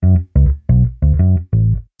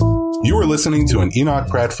You are listening to an Enoch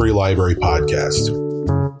Pratt Free Library podcast.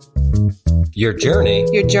 Your journey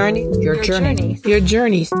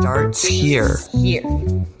Starts here.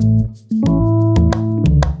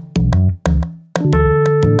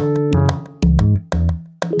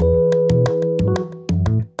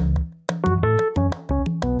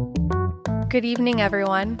 Good evening,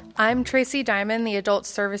 everyone. I'm Tracy Diamond, the Adult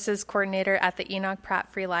Services Coordinator at the Enoch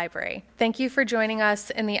Pratt Free Library. Thank you for joining us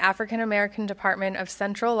in the African American Department of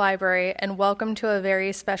Central Library, and welcome to a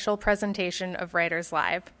very special presentation of Writers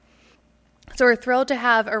Live. So we're thrilled to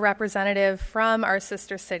have a representative from our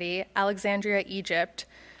sister city, Alexandria, Egypt,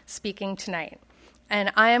 speaking tonight.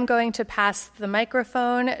 And I am going to pass the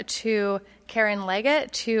microphone to Karen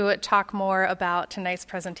Leggett to talk more about tonight's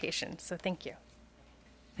presentation. So thank you.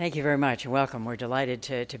 Thank you very much and welcome. We're delighted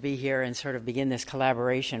to be here and sort of begin this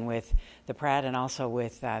collaboration with the Pratt and also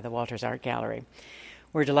with the Walters Art Gallery.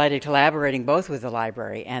 We're delighted collaborating both with the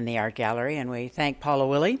library and the art gallery, and we thank Paula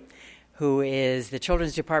Willey, who is the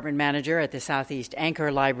Children's Department Manager at the Southeast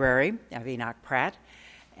Anchor Library of Enoch Pratt.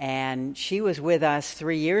 And she was with us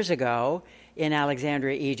 3 years ago in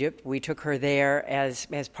Alexandria, Egypt. We took her there as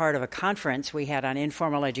part of a conference we had on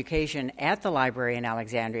informal education at the library in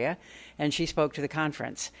Alexandria, and she spoke to the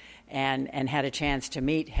conference and had a chance to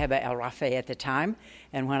meet Heba El Rafe at the time.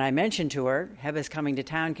 And when I mentioned to her, Heba's coming to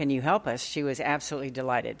town, can you help us? She was absolutely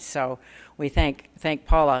delighted. So we thank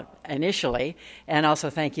Paula initially, and also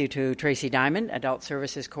thank you to Tracy Diamond, Adult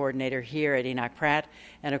Services Coordinator here at Enoch Pratt,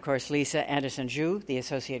 and of course Lisa Anderson-Ju, the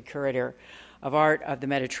Associate Curator of Art of the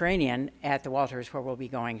Mediterranean at the Walters, where we'll be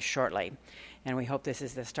going shortly. And we hope this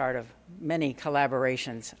is the start of many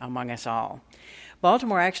collaborations among us all.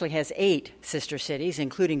 Baltimore actually has 8 sister cities,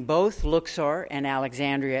 including both Luxor and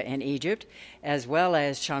Alexandria in Egypt, as well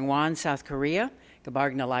as Changwon, South Korea,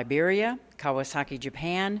 Gabargna, Liberia, Kawasaki,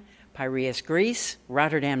 Japan, Piraeus, Greece,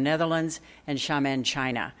 Rotterdam, Netherlands, and Xiamen,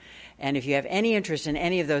 China. And if you have any interest in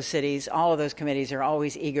any of those cities, all of those committees are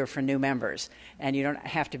always eager for new members. And you don't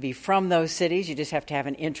have to be from those cities, you just have to have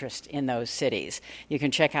an interest in those cities. You can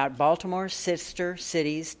check out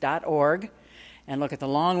BaltimoreSisterCities.org and look at the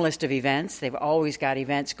long list of events. They've always got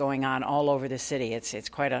events going on all over the city. It's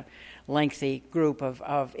quite a lengthy group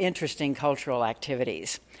of interesting cultural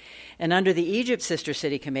activities. And under the Egypt Sister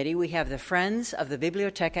City Committee, we have the Friends of the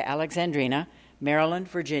Bibliotheca Alexandrina, Maryland,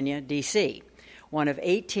 Virginia, D.C., one of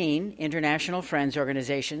 18 international Friends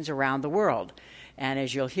organizations around the world. And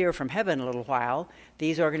as you'll hear from Heba in a little while,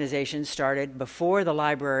 these organizations started before the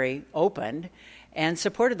library opened and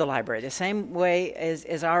supported the library the same way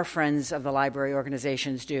as our Friends of the Library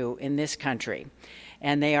organizations do in this country.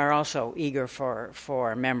 And they are also eager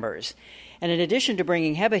for members. And in addition to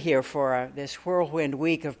bringing Heba here for this whirlwind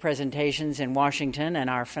week of presentations in Washington and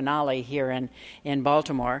our finale here in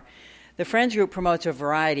Baltimore, the Friends Group promotes a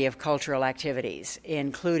variety of cultural activities,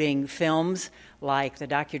 including films like the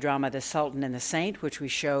docudrama The Sultan and the Saint, which we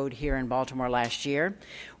showed here in Baltimore last year.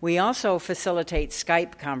 We also facilitate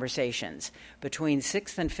Skype conversations between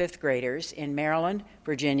 6th and 5th graders in Maryland,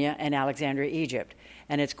 Virginia, and Alexandria, Egypt.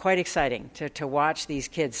 And it's quite exciting to watch these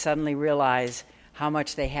kids suddenly realize how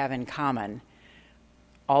much they have in common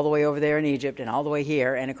all the way over there in Egypt and all the way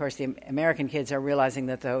here. And, of course, the American kids are realizing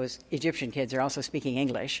that those Egyptian kids are also speaking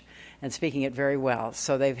English and speaking it very well.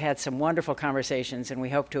 So they've had some wonderful conversations, and we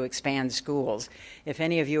hope to expand schools. If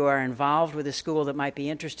any of you are involved with a school that might be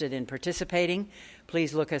interested in participating,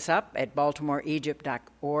 please look us up at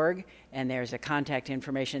baltimoreegypt.org, and there's a contact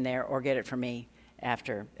information there, or get it from me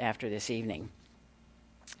after this evening.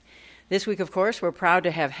 This week, of course, we're proud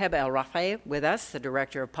to have Heba El Rafe with us, the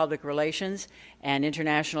Director of Public Relations and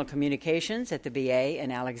International Communications at the BA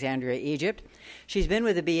in Alexandria, Egypt. She's been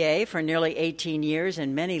with the BA for nearly 18 years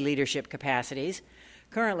in many leadership capacities.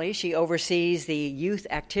 Currently, she oversees the Youth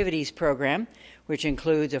Activities Program, which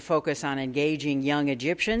includes a focus on engaging young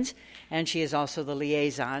Egyptians, and she is also the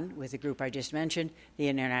liaison with the group I just mentioned, the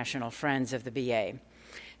International Friends of the BA.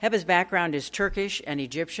 Heba's background is Turkish and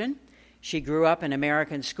Egyptian. She grew up in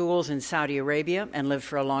American schools in Saudi Arabia and lived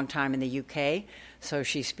for a long time in the UK, so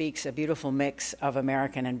she speaks a beautiful mix of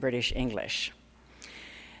American and British English,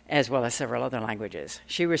 as well as several other languages.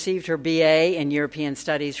 She received her BA in European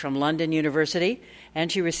Studies from London University,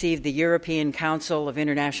 and she received the European Council of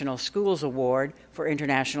International Schools Award for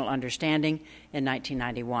International Understanding in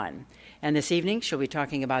 1991. And this evening, she'll be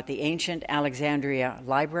talking about the ancient Alexandria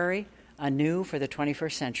Library, anew for the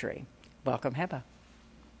 21st century. Welcome, Heba.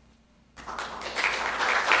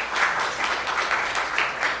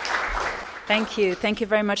 Thank you. Thank you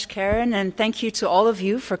very much, Karen, and thank you to all of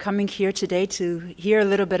you for coming here today to hear a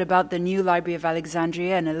little bit about the new Library of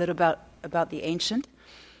Alexandria and a little about the ancient.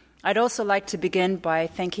 I'd also like to begin by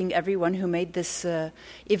thanking everyone who made this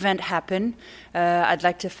event happen. I'd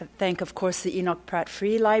like to thank, of course, the Enoch Pratt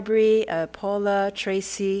Free Library, Paula,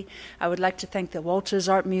 Tracy. I would like to thank the Walters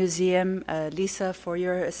Art Museum, Lisa, for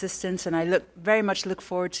your assistance, and I very much look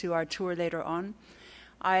forward to our tour later on.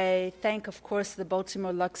 I thank, of course, the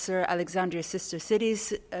Baltimore, Luxor, Alexandria Sister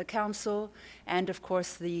Cities Council, and, of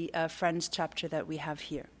course, the Friends chapter that we have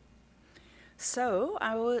here. So,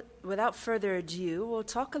 without further ado, we'll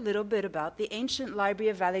talk a little bit about the ancient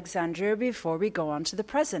Library of Alexandria before we go on to the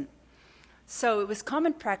present. So, it was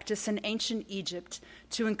common practice in ancient Egypt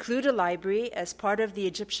to include a library as part of the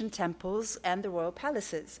Egyptian temples and the royal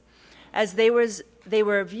palaces, as they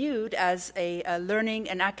were viewed as a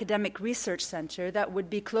learning and academic research center that would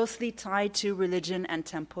be closely tied to religion and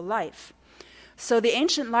temple life. So, the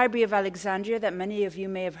ancient Library of Alexandria that many of you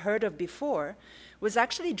may have heard of before was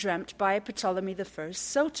actually dreamt by Ptolemy I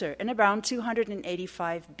Soter in around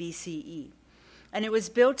 285 BCE. And it was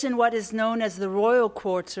built in what is known as the royal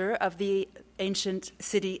quarter of the ancient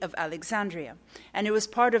city of Alexandria. And it was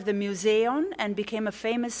part of the Museion and became a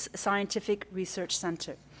famous scientific research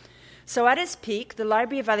center. So at its peak, the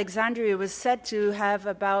Library of Alexandria was said to have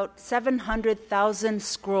about 700,000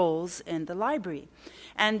 scrolls in the library.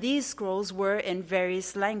 And these scrolls were in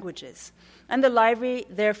various languages. And the library,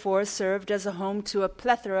 therefore, served as a home to a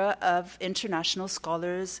plethora of international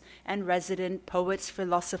scholars and resident poets,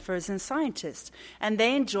 philosophers, and scientists. And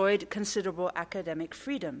they enjoyed considerable academic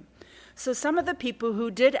freedom. So some of the people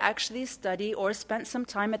who did actually study or spent some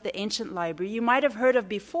time at the ancient library, you might have heard of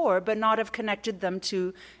before, but not have connected them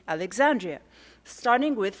to Alexandria.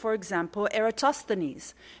 Starting with, for example,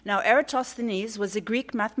 Eratosthenes. Now, Eratosthenes was a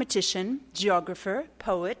Greek mathematician, geographer,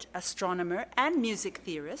 poet, astronomer, and music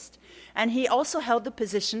theorist, and he also held the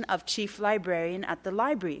position of chief librarian at the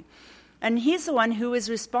library. And he's the one who is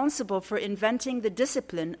responsible for inventing the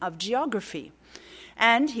discipline of geography.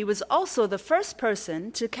 And he was also the first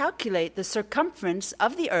person to calculate the circumference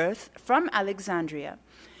of the Earth from Alexandria.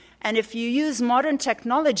 And if you use modern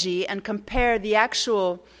technology and compare the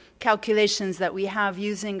actual calculations that we have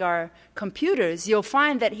using our computers, you'll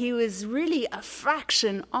find that he was really a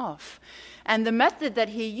fraction off. And the method that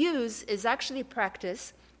he used is actually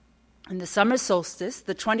practiced in the summer solstice,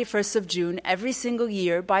 the 21st of June, every single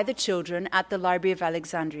year by the children at the Library of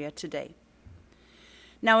Alexandria today.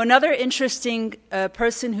 Now, another interesting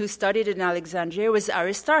person who studied in Alexandria was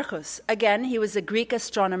Aristarchus. Again, he was a Greek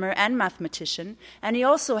astronomer and mathematician, and he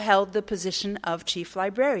also held the position of chief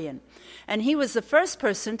librarian. And he was the first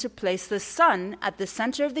person to place the sun at the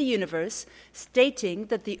center of the universe, stating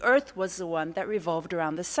that the Earth was the one that revolved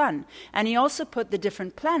around the sun. And he also put the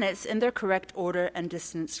different planets in their correct order and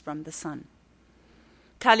distance from the sun.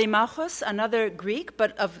 Callimachus, another Greek,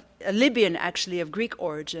 but of a Libyan, actually, of Greek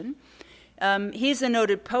origin, he's a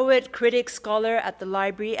noted poet, critic, scholar at the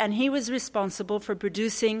library, and he was responsible for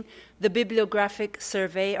producing the bibliographic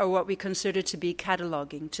survey, or what we consider to be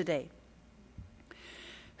cataloging today.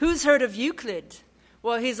 Who's heard of Euclid?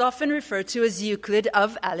 Well, he's often referred to as Euclid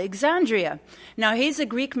of Alexandria. Now, he's a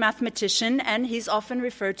Greek mathematician, and he's often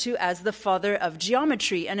referred to as the father of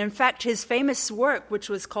geometry. And in fact, his famous work, which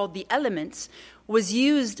was called The Elements, was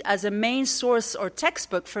used as a main source or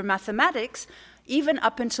textbook for mathematics even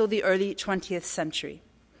up until the early 20th century.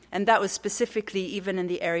 And that was specifically even in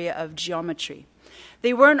the area of geometry.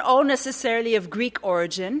 They weren't all necessarily of Greek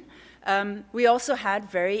origin. We also had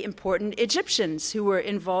very important Egyptians who were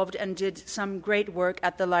involved and did some great work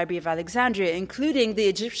at the Library of Alexandria, including the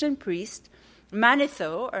Egyptian priest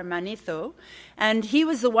Manetho, and he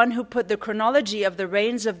was the one who put the chronology of the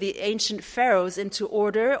reigns of the ancient pharaohs into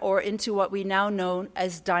order, or into what we now know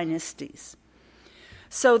as dynasties.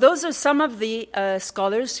 So those are some of the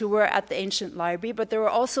scholars who were at the ancient library, but there were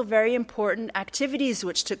also very important activities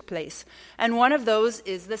which took place. And one of those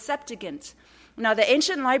is the Septuagint. Now, the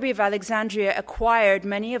ancient Library of Alexandria acquired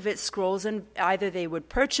many of its scrolls, and either they would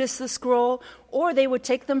purchase the scroll or they would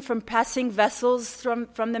take them from passing vessels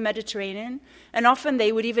from the Mediterranean. And often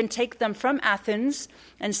they would even take them from Athens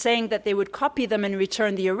and saying that they would copy them and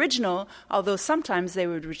return the original, although sometimes they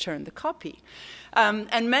would return the copy.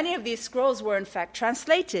 And many of these scrolls were, in fact,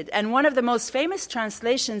 translated. And one of the most famous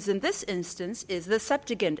translations in this instance is the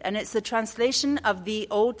Septuagint. And it's the translation of the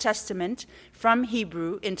Old Testament from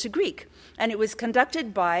Hebrew into Greek. And it was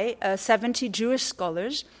conducted by 70 Jewish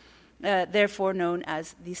scholars, therefore known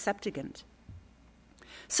as the Septuagint.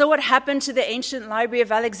 So what happened to the ancient Library of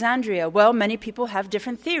Alexandria? Well, many people have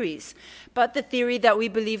different theories, but the theory that we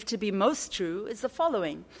believe to be most true is the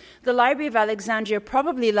following. The Library of Alexandria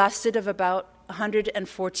probably lasted of about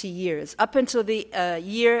 140 years, up until the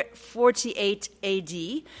year 48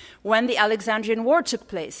 AD, when the Alexandrian War took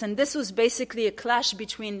place. And this was basically a clash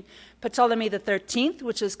between Ptolemy XIII,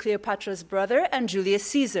 which was Cleopatra's brother, and Julius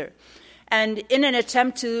Caesar. And in an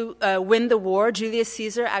attempt to win the war, Julius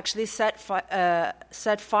Caesar actually set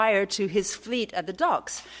fire to his fleet at the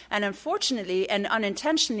docks. And unfortunately and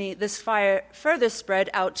unintentionally, this fire further spread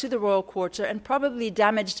out to the royal quarter and probably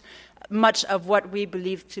damaged much of what we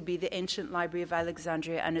believe to be the ancient Library of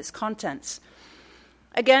Alexandria and its contents.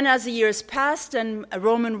 Again, as the years passed and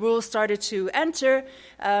Roman rule started to enter,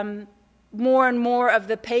 more and more of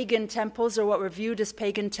the pagan temples, or what were viewed as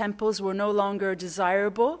pagan temples, were no longer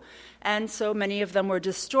desirable, and so many of them were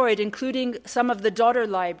destroyed, including some of the daughter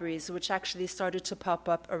libraries, which actually started to pop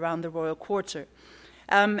up around the royal quarter.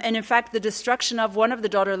 And in fact, the destruction of one of the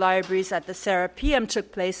daughter libraries at the Serapeum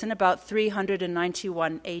took place in about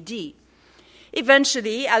 391 AD.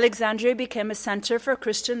 Eventually, Alexandria became a center for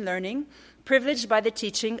Christian learning, privileged by the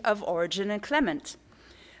teaching of Origen and Clement.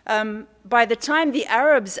 By the time the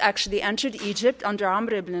Arabs actually entered Egypt under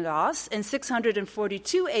Amr ibn al-As in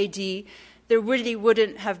 642 AD, there really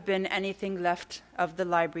wouldn't have been anything left of the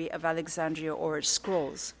Library of Alexandria or its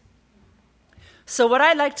scrolls. So what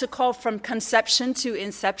I like to call from conception to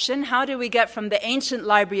inception, how do we get from the ancient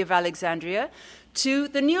Library of Alexandria to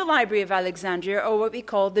the new Library of Alexandria, or what we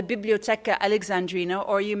call the Bibliotheca Alexandrina,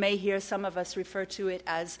 or you may hear some of us refer to it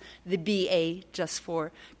as the BA, just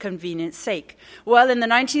for convenience sake. Well, in the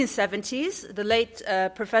 1970s, the late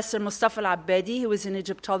Professor Mustafa al-Abbadi, who was an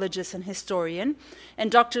Egyptologist and historian,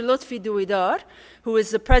 and Dr. Lutfi Douidar, who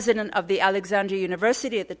was the president of the Alexandria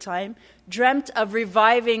University at the time, dreamt of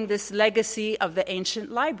reviving this legacy of the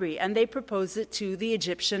ancient library, and they proposed it to the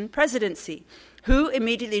Egyptian presidency, who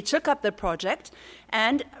immediately took up the project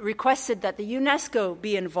and requested that the UNESCO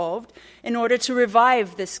be involved in order to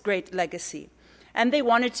revive this great legacy. And they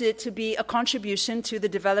wanted it to be a contribution to the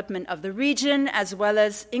development of the region, as well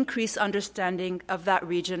as increase understanding of that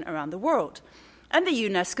region around the world. And the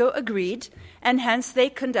UNESCO agreed, and hence they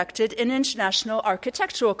conducted an international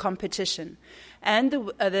architectural competition. And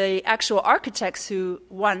the actual architects who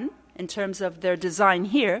won, in terms of their design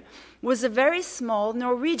here, was a very small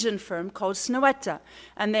Norwegian firm called Snøhetta,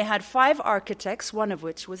 and they had 5 architects, one of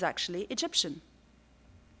which was actually Egyptian.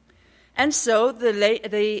 And so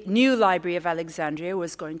the new Library of Alexandria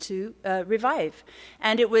was going to revive.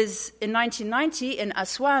 And it was in 1990 in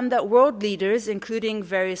Aswan that world leaders, including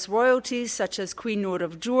various royalties such as Queen Noor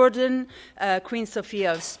of Jordan, Queen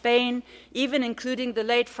Sophia of Spain, even including the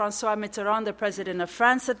late François Mitterrand, the president of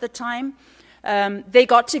France at the time, they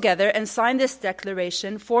got together and signed this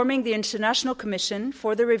declaration forming the International Commission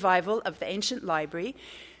for the Revival of the Ancient Library,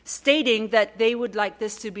 stating that they would like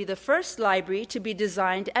this to be the first library to be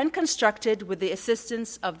designed and constructed with the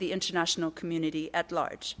assistance of the international community at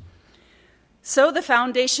large. So the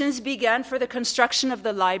foundations began for the construction of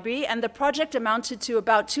the library, and the project amounted to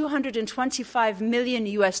about $225 million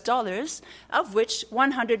US, of which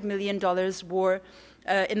 $100 million were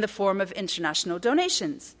in the form of international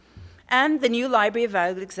donations. And the new Library of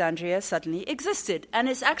Alexandria suddenly existed, and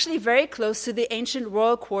it's actually very close to the ancient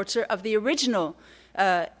royal quarter of the original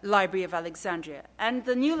Library of Alexandria. And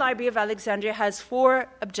the new Library of Alexandria has 4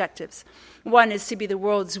 objectives. One is to be the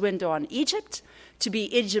world's window on Egypt, to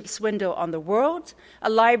be Egypt's window on the world, a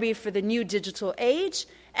library for the new digital age,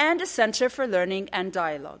 and a center for learning and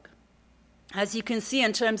dialogue. As you can see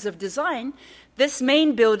in terms of design, this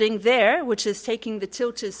main building there, which is taking the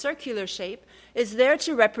tilted circular shape, is there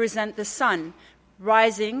to represent the sun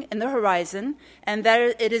rising in the horizon, and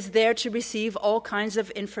that it is there to receive all kinds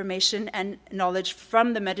of information and knowledge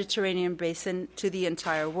from the Mediterranean basin to the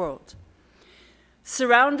entire world.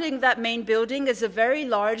 Surrounding that main building is a very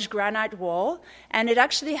large granite wall, and it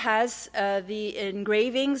actually has the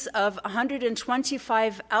engravings of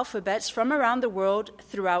 125 alphabets from around the world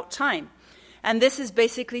throughout time. And this is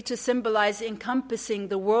basically to symbolize encompassing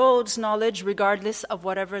the world's knowledge regardless of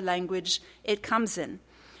whatever language it comes in.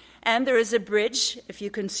 And there is a bridge, if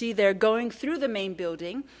you can see there, going through the main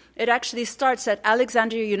building. It actually starts at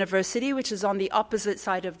Alexandria University, which is on the opposite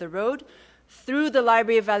side of the road, through the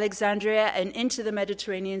Library of Alexandria and into the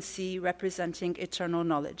Mediterranean Sea, representing eternal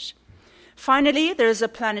knowledge. Finally, there is a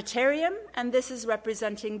planetarium, and this is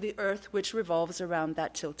representing the Earth, which revolves around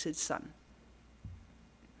that tilted sun.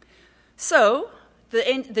 So,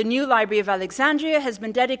 the new Library of Alexandria has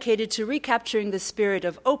been dedicated to recapturing the spirit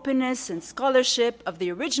of openness and scholarship of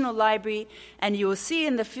the original library, and you will see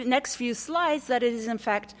in the next few slides that it is in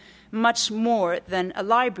fact much more than a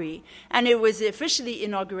library, and it was officially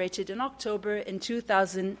inaugurated in October in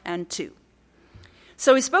 2002.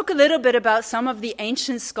 So we spoke a little bit about some of the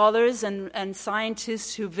ancient scholars and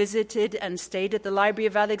scientists who visited and stayed at the Library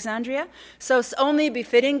of Alexandria. So it's only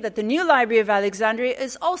befitting that the new Library of Alexandria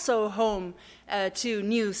is also home to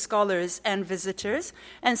new scholars and visitors.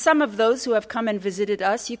 And some of those who have come and visited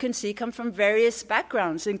us, you can see, come from various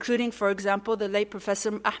backgrounds, including, for example, the late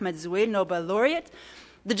Professor Ahmed Zouail, Nobel laureate,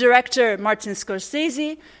 the director Martin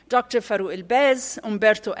Scorsese, Dr. Farouk El-Bez,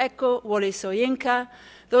 Umberto Eco, Wole Soyinka.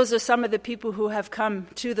 Those are some of the people who have come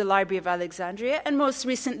to the Library of Alexandria. And most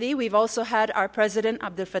recently, we've also had our president,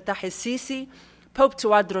 Abdel Fattah el-Sisi, Pope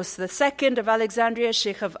Tawadros II of Alexandria,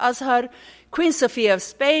 Sheikh of Azhar, Queen Sophia of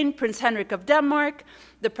Spain, Prince Henrik of Denmark,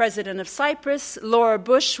 the president of Cyprus, Laura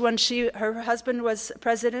Bush when her husband was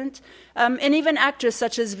president, and even actors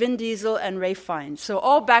such as Vin Diesel and Ray Fiennes. So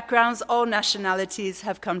all backgrounds, all nationalities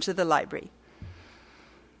have come to the library.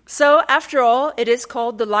 So, after all, it is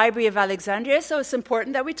called the Library of Alexandria, so it's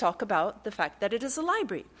important that we talk about the fact that it is a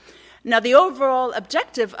library. Now, the overall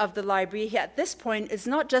objective of the library at this point is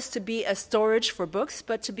not just to be a storage for books,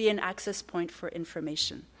 but to be an access point for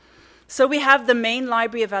information. So we have the main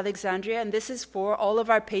Library of Alexandria, and this is for all of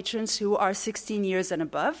our patrons who are 16 years and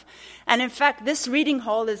above. And in fact, this reading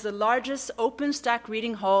hall is the largest open-stack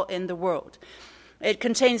reading hall in the world. It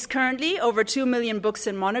contains currently over 2 million books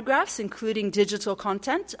and monographs, including digital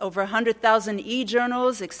content, over 100,000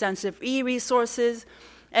 e-journals, extensive e-resources,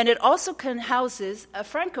 and it also houses a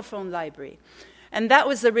francophone library. And that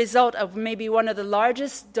was the result of maybe one of the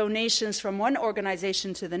largest donations from one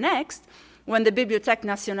organization to the next, when the Bibliotheca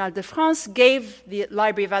Nationale de France gave the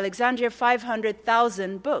Library of Alexandria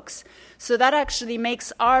 500,000 books. So that actually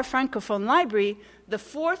makes our francophone library the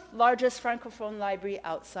fourth largest francophone library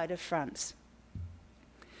outside of France.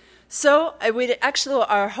 So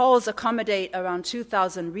our halls accommodate around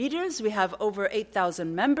 2,000 readers. We have over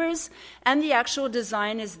 8,000 members, and the actual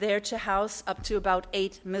design is there to house up to about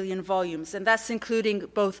 8 million volumes, and that's including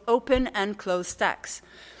both open and closed stacks.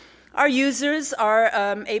 Our users are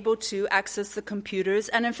able to access the computers,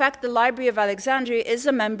 and in fact, the Library of Alexandria is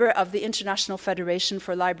a member of the International Federation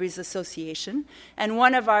for Libraries Association, and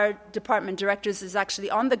one of our department directors is actually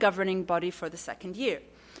on the governing body for the second year.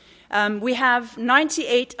 We have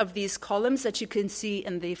 98 of these columns that you can see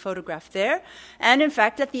in the photograph there. And in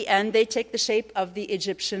fact, at the end, they take the shape of the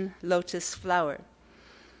Egyptian lotus flower.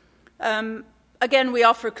 Again, we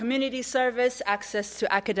offer community service, access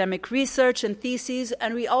to academic research and theses,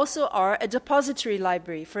 and we also are a depository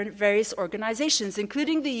library for various organizations,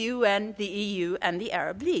 including the UN, the EU, and the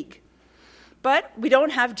Arab League. But we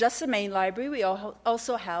don't have just a main library. We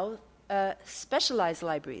also have specialized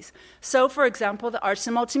libraries. So, for example, the Arts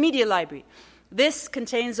and Multimedia Library. This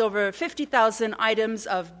contains over 50,000 items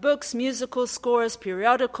of books, musical scores,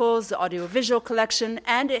 periodicals, the audiovisual collection,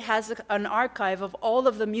 and it has an archive of all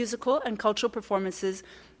of the musical and cultural performances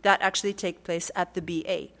that actually take place at the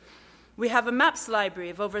BA. We have a maps library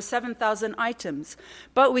of over 7,000 items,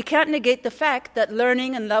 but we can't negate the fact that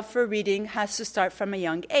learning and love for reading has to start from a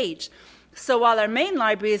young age. So while our main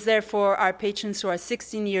library is there for our patrons who are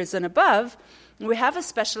 16 years and above, we have a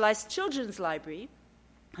specialized children's library,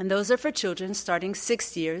 and those are for children starting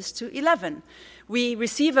 6 years to 11. We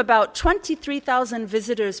receive about 23,000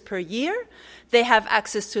 visitors per year. They have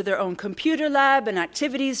access to their own computer lab, an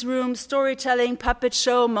activities room, storytelling, puppet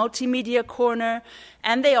show, multimedia corner,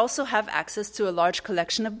 and they also have access to a large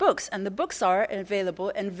collection of books. And the books are available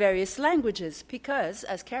in various languages because,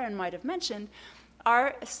 as Karen might have mentioned,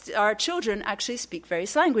 our children actually speak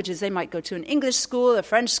various languages. They might go to an English school, a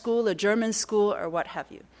French school, a German school, or what have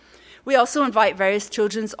you. We also invite various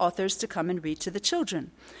children's authors to come and read to the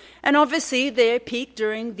children. And obviously, they peak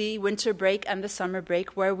during the winter break and the summer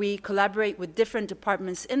break, where we collaborate with different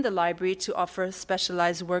departments in the library to offer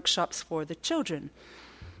specialized workshops for the children.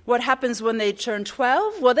 What happens when they turn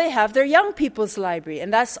 12? Well, they have their young people's library,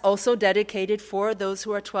 and that's also dedicated for those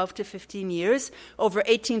who are 12 to 15 years, over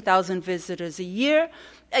 18,000 visitors a year.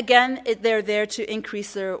 Again, they're there to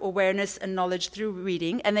increase their awareness and knowledge through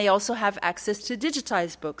reading, and they also have access to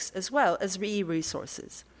digitized books as well as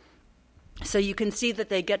e-resources. So you can see that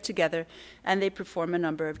they get together and they perform a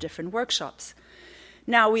number of different workshops.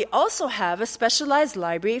 Now, we also have a specialized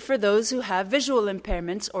library for those who have visual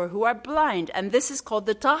impairments or who are blind, and this is called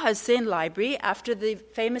the Taha Hussein Library, after the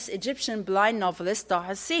famous Egyptian blind novelist Taha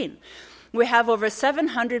Hussein. We have over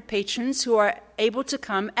 700 patrons who are able to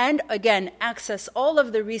come and, again, access all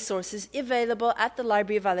of the resources available at the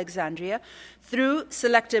Library of Alexandria through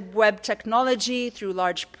selected web technology, through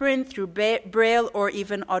large print, through braille, or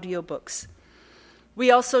even audiobooks. We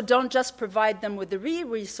also don't just provide them with the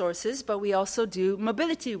resources, but we also do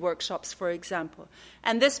mobility workshops, for example.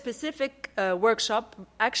 And this specific workshop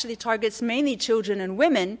actually targets mainly children and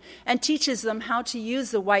women and teaches them how to use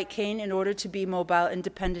the white cane in order to be mobile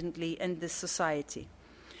independently in this society.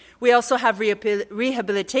 We also have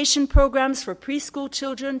rehabilitation programs for preschool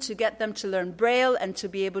children to get them to learn Braille and to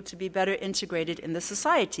be able to be better integrated in the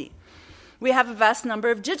society. We have a vast number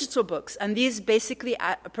of digital books, and these basically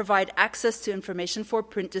provide access to information for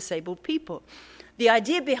print-disabled people. The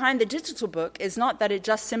idea behind the digital book is not that it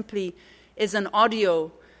just simply is an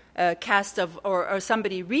audio cast of or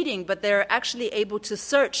somebody reading, but they're actually able to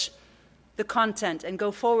search the content and go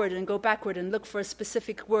forward and go backward and look for a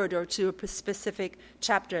specific word or to a specific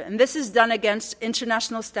chapter. And this is done against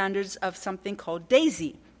international standards of something called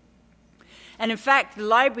DAISY. And in fact, the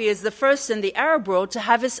library is the first in the Arab world to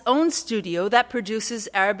have its own studio that produces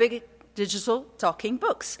Arabic digital talking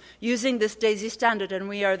books using this DAISY standard. And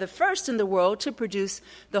we are the first in the world to produce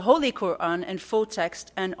the Holy Quran in full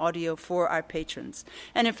text and audio for our patrons.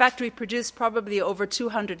 And in fact, we produce probably over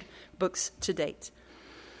 200 books to date.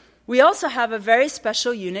 We also have a very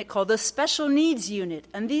special unit called the Special Needs Unit,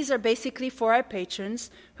 and these are basically for our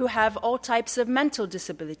patrons who have all types of mental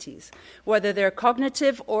disabilities, whether they're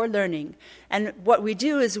cognitive or learning. And what we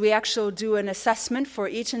do is we actually do an assessment for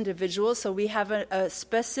each individual, so we have a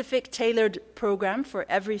specific tailored program for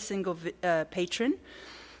every single patron.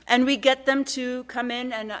 And we get them to come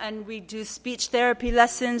in and we do speech therapy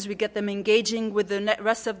lessons. We get them engaging with the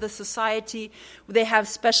rest of the society. They have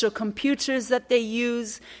special computers that they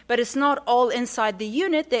use. But it's not all inside the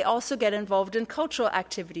unit. They also get involved in cultural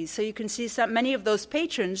activities. So you can see many of those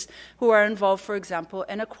patrons who are involved, for example,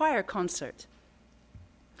 in a choir concert.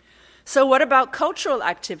 So what about cultural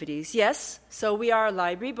activities? Yes, so we are a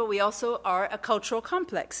library, but we also are a cultural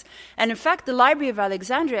complex. And in fact, the Library of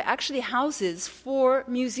Alexandria actually houses 4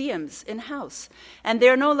 museums in-house. And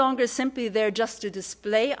they're no longer simply there just to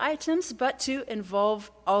display items, but to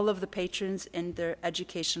involve all of the patrons in their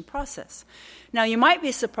education process. Now, you might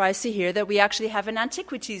be surprised to hear that we actually have an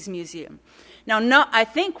antiquities museum. Now, I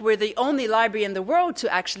think we're the only library in the world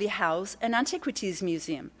to actually house an antiquities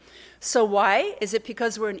museum. So why? Is it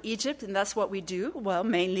because we're in Egypt and that's what we do? Well,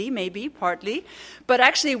 mainly, maybe, partly. But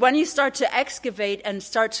actually, when you start to excavate and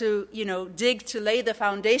start to, dig to lay the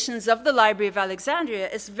foundations of the Library of Alexandria,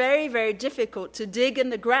 it's very, very difficult to dig in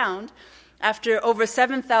the ground after over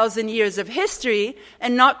 7,000 years of history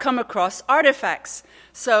and not come across artifacts.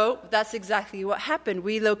 So that's exactly what happened.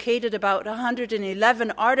 We located about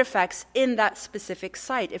 111 artifacts in that specific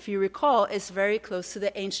site. If you recall, it's very close to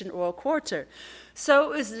the ancient royal quarter.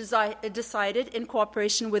 So it was decided, in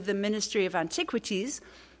cooperation with the Ministry of Antiquities,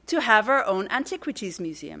 to have our own antiquities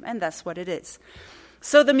museum, and that's what it is.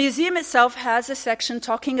 So the museum itself has a section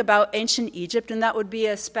talking about ancient Egypt, and that would be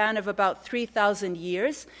a span of about 3,000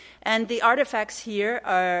 years. And the artifacts here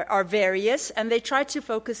are various, and they try to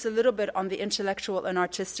focus a little bit on the intellectual and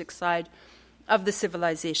artistic side of the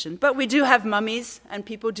civilization. But we do have mummies, and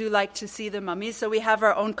people do like to see the mummies, so we have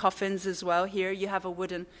our own coffins as well. Here you have a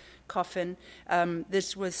wooden coffin.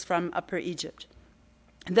 This was from Upper Egypt.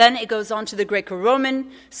 Then it goes on to the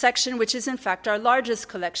Greco-Roman section, which is in fact our largest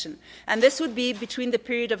collection. And this would be between the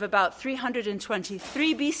period of about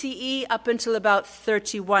 323 BCE up until about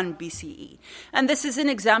 31 BCE. And this is an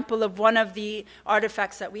example of one of the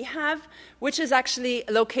artifacts that we have, which is actually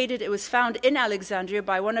located, it was found in Alexandria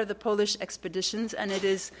by one of the Polish expeditions, and it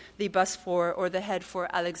is the bust for, or the head for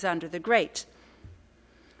Alexander the Great.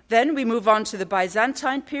 Then we move on to the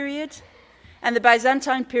Byzantine period. And the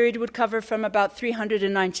Byzantine period would cover from about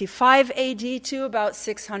 395 AD to about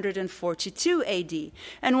 642 AD.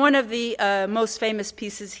 And one of the most famous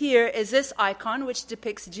pieces here is this icon, which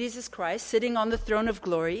depicts Jesus Christ sitting on the throne of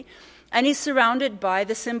glory, and he's surrounded by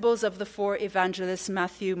the symbols of the 4 evangelists,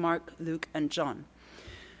 Matthew, Mark, Luke, and John.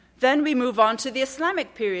 Then we move on to the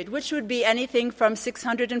Islamic period, which would be anything from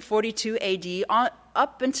 642 AD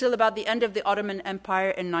up until about the end of the Ottoman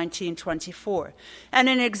Empire in 1924. And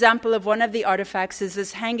an example of one of the artifacts is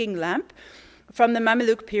this hanging lamp from the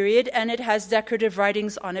Mamluk period, and it has decorative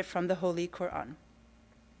writings on it from the Holy Quran.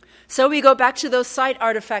 So we go back to those site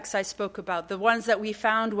artifacts I spoke about, the ones that we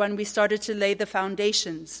found when we started to lay the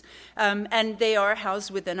foundations. And they are housed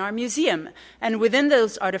within our museum. And within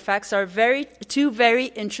those artifacts are two very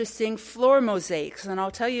interesting floor mosaics. And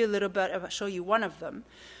I'll tell you a little bit, I'll show you one of them.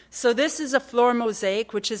 So this is a floor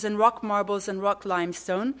mosaic, which is in rock marbles and rock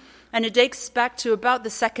limestone, and it dates back to about the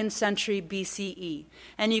 2nd century BCE.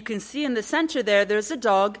 And you can see in the center there's a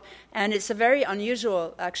dog, and it's a very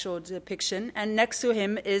unusual actual depiction, and next to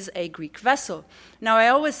him is a Greek vessel. Now, I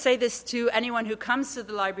always say this to anyone who comes to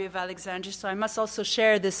the Library of Alexandria, so I must also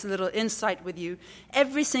share this little insight with you.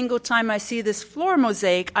 Every single time I see this floor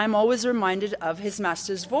mosaic, I'm always reminded of his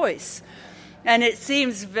master's voice. And it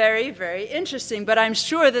seems very, very interesting, but I'm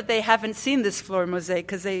sure that they haven't seen this floor mosaic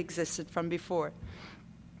because they existed from before.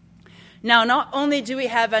 Now, not only do we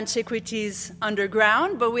have antiquities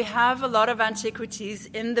underground, but we have a lot of antiquities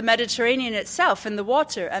in the Mediterranean itself, in the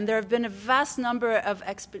water, and there have been a vast number of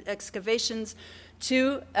excavations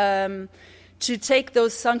to take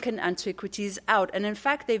those sunken antiquities out. And in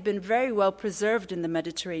fact, they've been very well preserved in the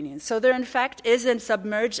Mediterranean. So there, in fact, is a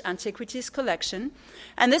submerged antiquities collection.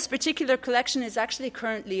 And this particular collection is actually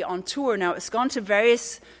currently on tour now. It's gone to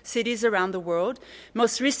various cities around the world.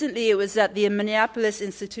 Most recently, it was at the Minneapolis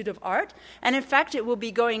Institute of Art. And in fact, it will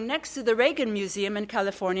be going next to the Reagan Museum in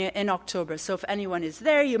California in October. So if anyone is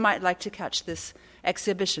there, you might like to catch this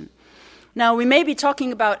exhibition. Now, we may be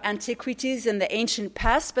talking about antiquities in the ancient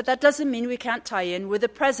past, but that doesn't mean we can't tie in with the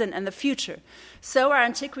present and the future. So our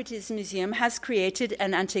Antiquities Museum has created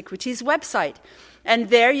an antiquities website. And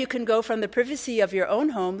there you can go from the privacy of your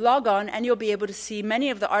own home, log on, and you'll be able to see many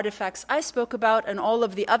of the artifacts I spoke about and all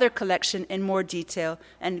of the other collection in more detail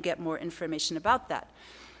and get more information about that.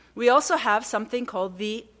 We also have something called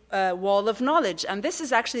the Wall of Knowledge, and this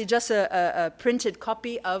is actually just a printed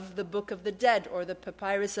copy of the Book of the Dead or the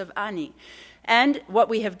Papyrus of Ani. And what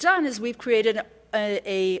we have done is we've created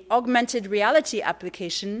a augmented reality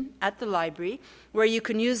application at the library where you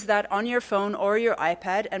can use that on your phone or your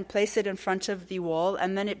iPad and place it in front of the wall,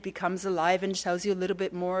 and then it becomes alive and tells you a little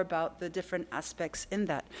bit more about the different aspects in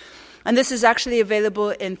that. And this is actually available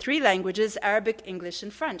in 3 languages, Arabic, English,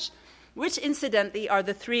 and French, which incidentally are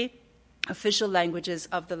the 3 official languages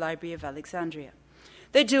of the Library of Alexandria.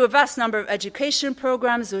 They do a vast number of education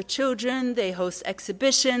programs with children. They host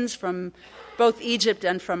exhibitions from both Egypt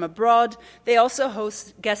and from abroad. They also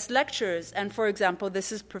host guest lecturers. And for example,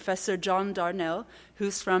 this is Professor John Darnell,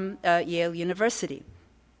 who's from Yale University.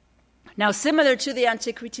 Now, similar to the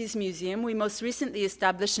Antiquities Museum, we most recently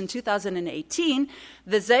established in 2018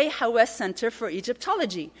 the Zay Hawes Center for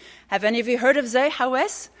Egyptology. Have any of you heard of Zay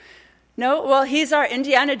Hawes? No? Well, he's our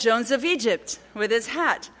Indiana Jones of Egypt with his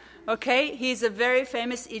hat. Okay? He's a very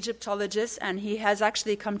famous Egyptologist, and he has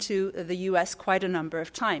actually come to the U.S. quite a number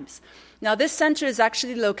of times. Now, this center is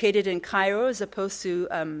actually located in Cairo as opposed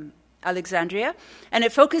to Alexandria, and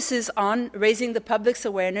it focuses on raising the public's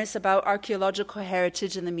awareness about archaeological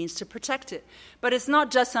heritage and the means to protect it. But it's not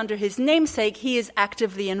just under his namesake, he is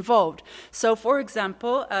actively involved. So, for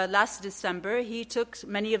example, last December, he took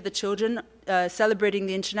many of the children celebrating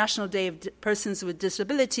the International Day of Persons with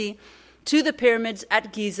Disability to the pyramids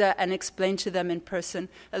at Giza and explained to them in person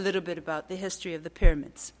a little bit about the history of the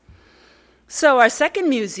pyramids. So our second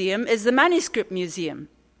museum is the Manuscript Museum.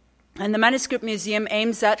 And the Manuscript Museum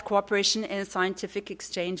aims at cooperation in scientific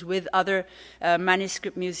exchange with other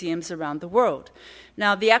manuscript museums around the world.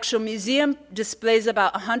 Now, the actual museum displays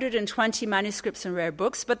about 120 manuscripts and rare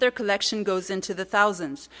books, but their collection goes into the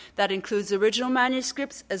thousands. That includes original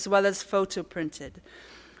manuscripts as well as photo printed.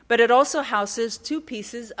 But it also houses 2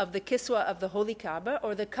 pieces of the Kiswa of the Holy Kaaba,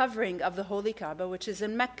 or the covering of the Holy Kaaba, which is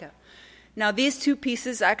in Mecca. Now, these 2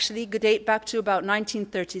 pieces actually date back to about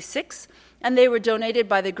 1936, and they were donated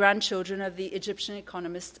by the grandchildren of the Egyptian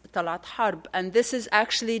economist Talat Harb. And this is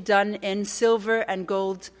actually done in silver and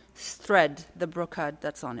gold thread, the brocade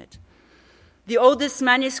that's on it. The oldest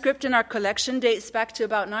manuscript in our collection dates back to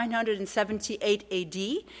about 978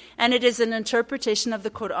 AD, and it is an interpretation of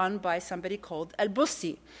the Quran by somebody called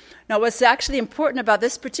Al-Busti. Now, what's actually important about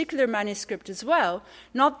this particular manuscript as well,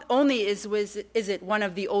 not only is it one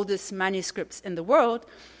of the oldest manuscripts in the world,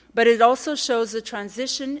 but it also shows the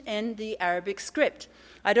transition in the Arabic script.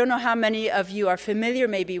 I don't know how many of you are familiar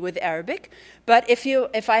maybe with Arabic, but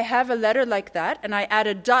if I have a letter like that and I add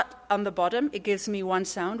a dot on the bottom, it gives me one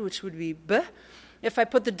sound, which would be b. If I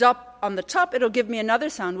put the dot on the top, it'll give me another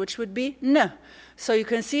sound, which would be n. So you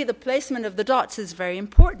can see the placement of the dots is very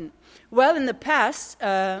important. Well, in the past,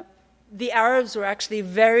 the Arabs were actually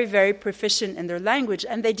very, very proficient in their language,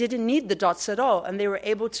 and they didn't need the dots at all, and they were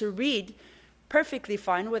able to read perfectly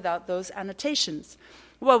fine without those annotations.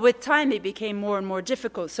 Well, with time, it became more and more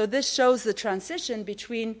difficult. So this shows the transition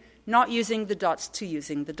between not using the dots to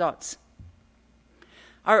using the dots.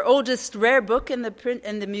 Our oldest rare book in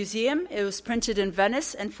the museum, it was printed in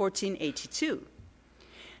Venice in 1482.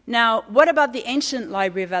 Now, what about the ancient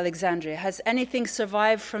Library of Alexandria? Has anything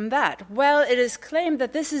survived from that? Well, it is claimed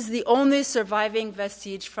that this is the only surviving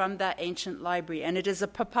vestige from that ancient library, and it is a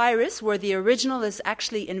papyrus where the original is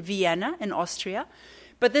actually in Vienna, in Austria,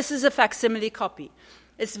 but this is a facsimile copy.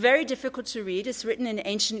 It's very difficult to read. It's written in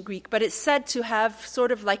ancient Greek, but it's said to have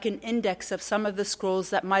sort of like an index of some of the scrolls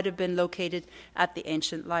that might have been located at the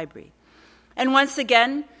ancient library. And once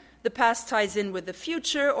again, the past ties in with the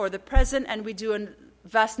future or the present, and we do a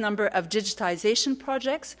vast number of digitization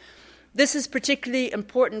projects. This is particularly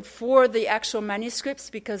important for the actual manuscripts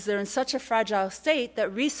because they're in such a fragile state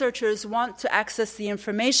that researchers want to access the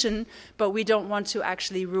information, but we don't want to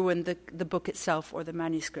actually ruin the book itself or the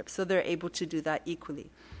manuscript. So they're able to do that equally.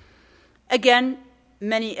 Again,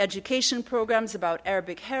 many education programs about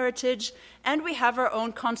Arabic heritage, and we have our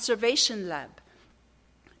own conservation lab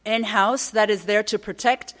in-house that is there to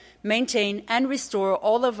protect, maintain, and restore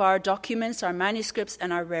all of our documents, our manuscripts,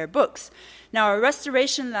 and our rare books. Now, our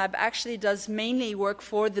restoration lab actually does mainly work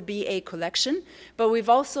for the BA collection, but we've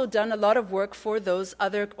also done a lot of work for those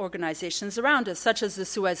other organizations around us, such as the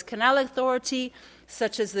Suez Canal Authority,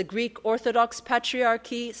 such as the Greek Orthodox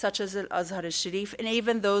Patriarchy, such as Al-Azhar al-Sharif, and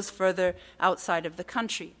even those further outside of the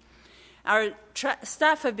country. Our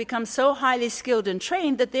staff have become so highly skilled and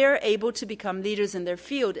trained that they are able to become leaders in their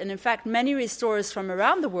field. And in fact, many restorers from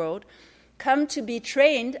around the world come to be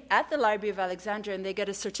trained at the Library of Alexandria, and they get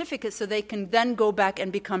a certificate so they can then go back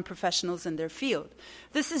and become professionals in their field.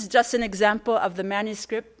 This is just an example of the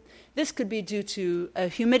manuscript. This could be due to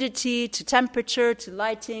humidity, to temperature, to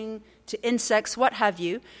lighting, to insects, what have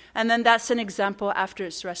you. And then that's an example after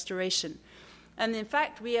its restoration. And in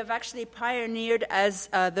fact, we have actually pioneered as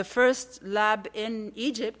the first lab in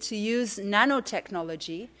Egypt to use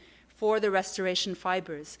nanotechnology for the restoration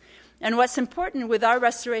fibers. And what's important with our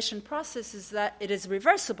restoration process is that it is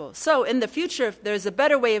reversible. So in the future, if there's a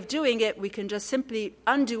better way of doing it, we can just simply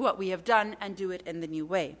undo what we have done and do it in the new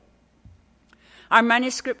way. Our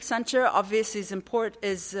manuscript center obviously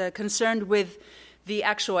is concerned with the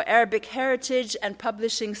actual Arabic heritage and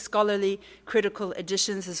publishing scholarly critical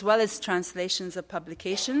editions as well as translations of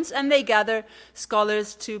publications, and they gather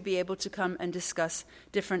scholars to be able to come and discuss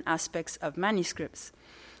different aspects of manuscripts.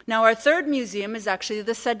 Now, our third museum is actually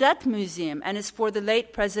the Sadat Museum, and it's for the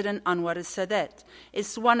late President Anwar al-Sadat.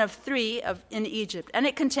 It's one of three in Egypt, and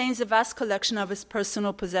it contains a vast collection of his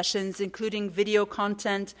personal possessions, including video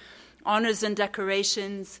content, honors and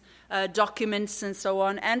decorations, documents and so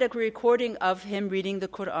on, and a recording of him reading the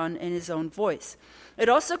Quran in his own voice. It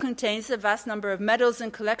also contains a vast number of medals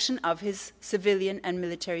and collection of his civilian and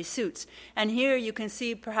military suits. And here you can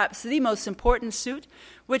see perhaps the most important suit,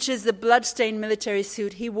 which is the blood-stained military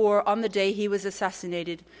suit he wore on the day he was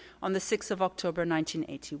assassinated on the 6th of October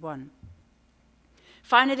 1981.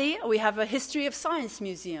 Finally, we have a History of Science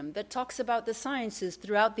museum that talks about the sciences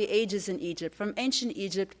throughout the ages in Egypt, from ancient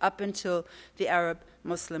Egypt up until the Arab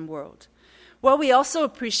Muslim world. Well, we also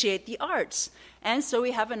appreciate the arts, and so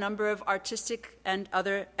we have a number of artistic and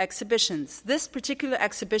other exhibitions. This particular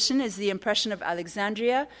exhibition is the Impression of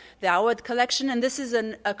Alexandria, the Awad collection, and this is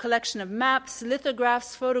a collection of maps,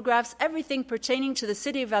 lithographs, photographs, everything pertaining to the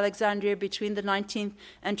city of Alexandria between the 19th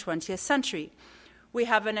and 20th century. We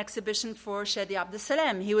have an exhibition for Shadi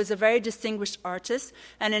Abdesalem. He was a very distinguished artist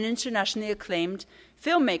and an internationally acclaimed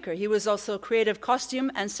filmmaker. He was also a creative costume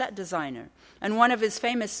and set designer. And one of his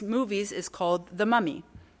famous movies is called The Mummy,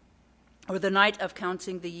 or The Night of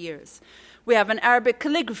Counting the Years. We have an Arabic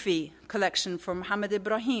calligraphy collection for Muhammad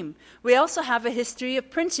Ibrahim. We also have a history of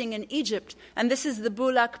printing in Egypt, and this is the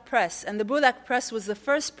Bulaq Press. And the Bulaq Press was the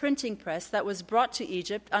first printing press that was brought to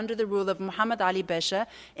Egypt under the rule of Muhammad Ali Besha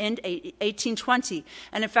in 1820.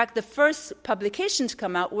 And in fact, the first publication to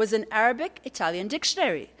come out was an Arabic-Italian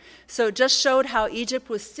dictionary. So it just showed how Egypt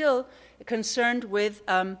was still concerned with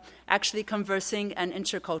actually conversing and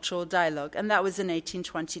intercultural dialogue, and that was in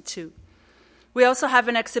 1822. We also have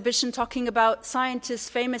an exhibition talking about scientists,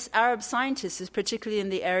 famous Arab scientists, particularly in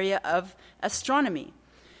the area of astronomy,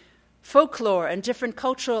 folklore and different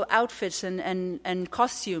cultural outfits and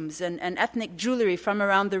costumes and ethnic jewelry from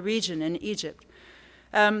around the region in Egypt.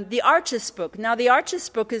 The Artist Book. Now, the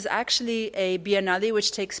Artist Book is actually a biennale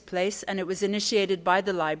which takes place, and it was initiated by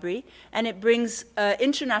the library, and it brings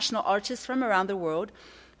international artists from around the world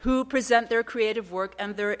who present their creative work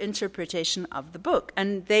and their interpretation of the book.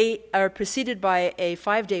 And they are preceded by a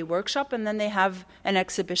 5-day workshop, and then they have an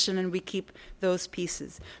exhibition, and we keep those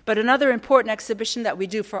pieces. But another important exhibition that we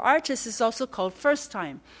do for artists is also called First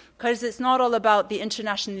Time, because it's not all about the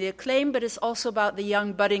internationally acclaimed, but it's also about the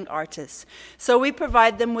young budding artists. So we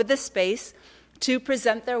provide them with a space to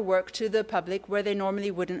present their work to the public where they normally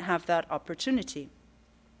wouldn't have that opportunity.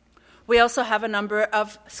 We also have a number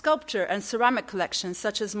of sculpture and ceramic collections,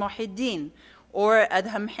 such as Muhyiddin or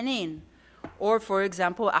Adham Hanin, or, for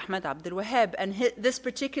example, Ahmed Abdul Wahab. And this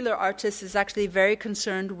particular artist is actually very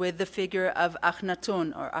concerned with the figure of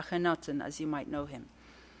Akhenaton, or Akhenaten, as you might know him.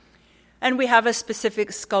 And we have a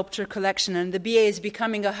specific sculpture collection, and the BA is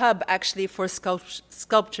becoming a hub, actually, for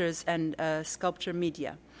sculptures and sculpture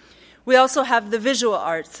media. We also have the visual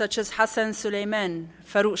arts, such as Hassan Suleiman,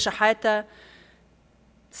 Farouk Shahata,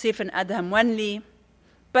 Sifan Adham Wenli.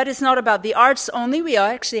 But it's not about the arts only. We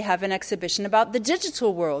actually have an exhibition about the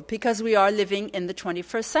digital world, because we are living in the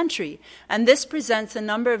 21st century. And this presents a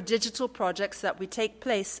number of digital projects that we take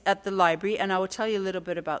place at the library, and I will tell you a little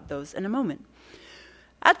bit about those in a moment.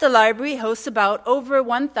 At the library, hosts about over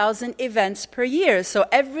 1,000 events per year. So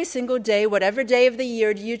every single day, whatever day of the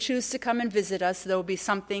year you choose to come and visit us, there will be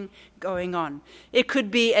something going on. It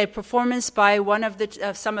could be a performance by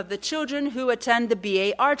some of the children who attend the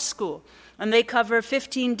BA Art School. And they cover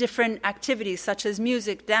 15 different activities, such as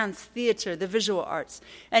music, dance, theater, the visual arts.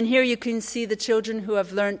 And here you can see the children who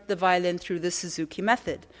have learned the violin through the Suzuki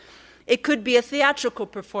method. It could be a theatrical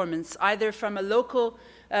performance, either from a local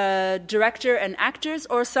director and actors,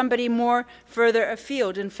 or somebody more further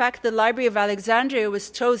afield. In fact, the Library of Alexandria was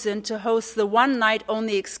chosen to host the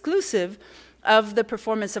one-night-only exclusive of the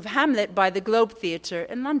performance of Hamlet by the Globe Theatre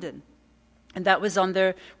in London. And that was on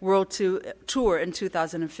their world tour in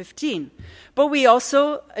 2015. But we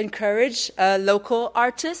also encourage local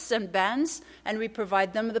artists and bands, and we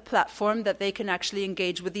provide them the platform that they can actually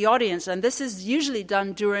engage with the audience. And this is usually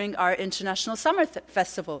done during our International Summer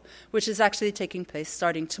Festival, which is actually taking place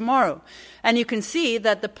starting tomorrow. And you can see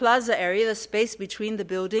that the plaza area, the space between the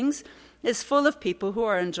buildings, is full of people who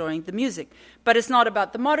are enjoying the music. But it's not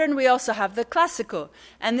about the modern, we also have the classical.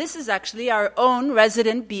 And this is actually our own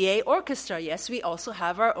resident BA orchestra. Yes, we also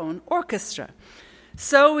have our own orchestra.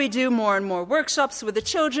 So we do more and more workshops with the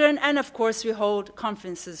children, and of course we hold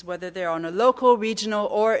conferences, whether they're on a local, regional,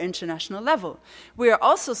 or international level. We are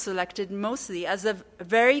also selected mostly as a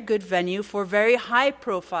very good venue for very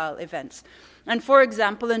high-profile events. And for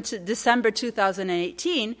example, in December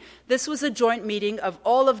 2018, this was a joint meeting of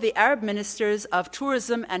all of the Arab ministers of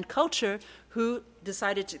tourism and culture who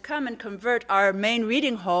decided to come and convert our main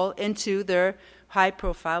reading hall into their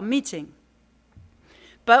high-profile meeting.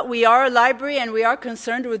 But we are a library and we are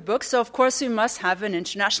concerned with books, so of course we must have an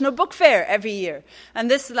international book fair every year.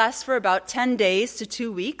 And this lasts for about 10 days to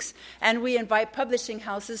 2 weeks, and we invite publishing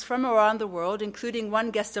houses from around the world, including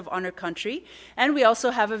one guest of honor country, and we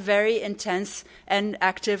also have a very intense and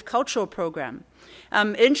active cultural program.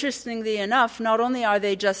 Interestingly enough, not only are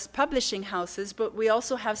they just publishing houses, but we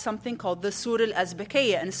also have something called the Sur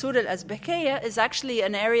al-Azbekiyya. And Sur al-Azbekiyya is actually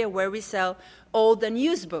an area where we sell old and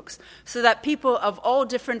used books, so that people of all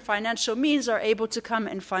different financial means are able to come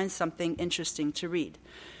and find something interesting to read.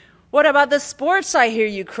 What about the sports, I hear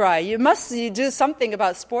you cry? You do something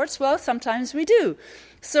about sports? Well, sometimes we do.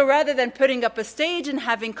 So rather than putting up a stage and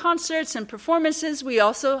having concerts and performances, we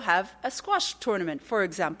also have a squash tournament, for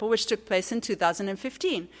example, which took place in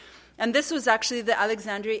 2015. And this was actually the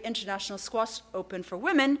Alexandria International Squash Open for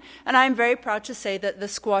women, and I'm very proud to say that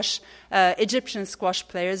the Egyptian squash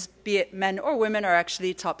players, be it men or women, are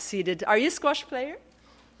actually top-seeded. Are you a squash player?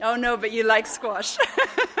 Oh, no, but you like squash.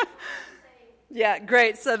 Yeah,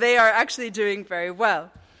 great. So they are actually doing very well.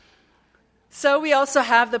 So we also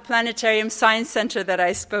have the Planetarium Science Center that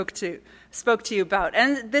I spoke to you about.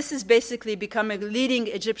 And this has basically become a leading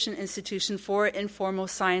Egyptian institution for informal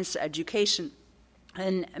science education,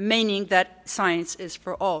 and meaning that science is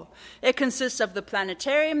for all. It consists of the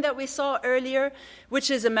planetarium that we saw earlier,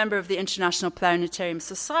 which is a member of the International Planetarium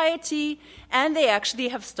Society, and they actually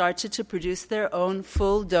have started to produce their own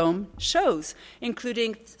full dome shows,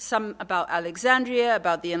 including some about Alexandria,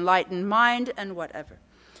 about the enlightened mind, and whatever.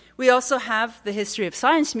 We also have the History of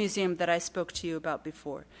Science Museum that I spoke to you about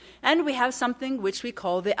before. And we have something which we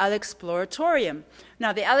call the Alexploratorium.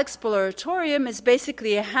 Now, the Alexploratorium is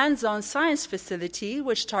basically a hands-on science facility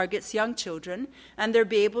which targets young children, and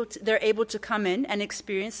they're able to come in and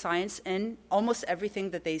experience science in almost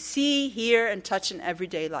everything that they see, hear, and touch in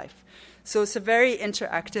everyday life. So it's a very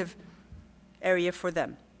interactive area for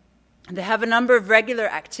them. They have a number of regular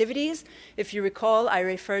activities. If you recall, I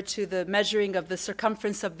referred to the measuring of the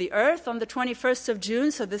circumference of the Earth on the 21st of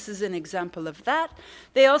June, so this is an example of that.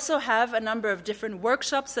 They also have a number of different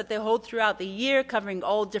workshops that they hold throughout the year, covering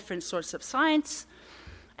all different sorts of science.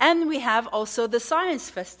 And we have also the Science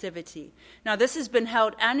Festivity. Now, this has been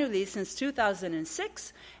held annually since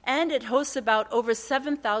 2006, and it hosts about over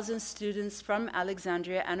 7,000 students from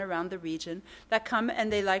Alexandria and around the region that come,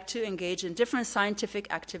 and they like to engage in different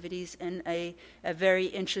scientific activities in a very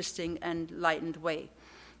interesting and lightened way.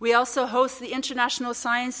 We also host the International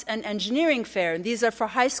Science and Engineering Fair, and these are for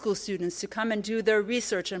high school students to come and do their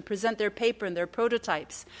research and present their paper and their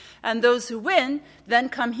prototypes. And those who win then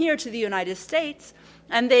come here to the United States,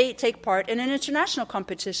 and they take part in an international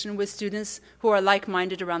competition with students who are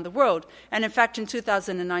like-minded around the world. And in fact, in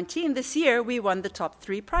 2019, this year, we won the top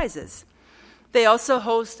 3 prizes. They also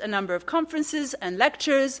host a number of conferences and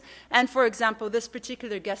lectures, and for example, this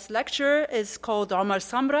particular guest lecturer is called Omar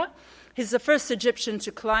Samra. He's the first Egyptian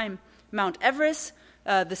to climb Mount Everest,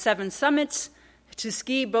 the 7 summits, to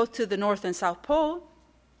ski both to the North and South Pole.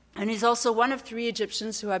 And he's also one of 3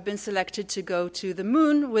 Egyptians who have been selected to go to the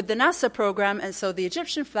moon with the NASA program, and so the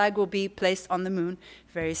Egyptian flag will be placed on the moon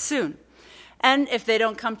very soon. And if they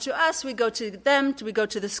don't come to us, we go to them, we go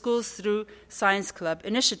to the schools through science club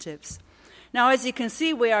initiatives. Now, as you can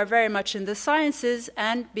see, we are very much in the sciences,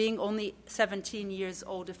 and being only 17 years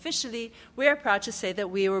old officially, we are proud to say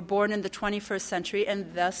that we were born in the 21st century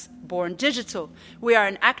and thus born digital. We are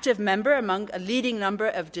an active member among a leading number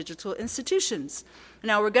of digital institutions.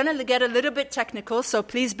 Now, we're going to get a little bit technical, so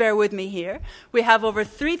please bear with me here. We have over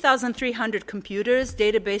 3,300 computers,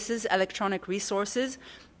 databases, electronic resources,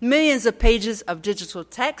 millions of pages of digital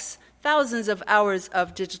text, thousands of hours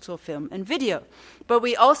of digital film and video. But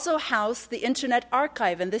we also house the Internet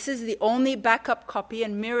Archive, and this is the only backup copy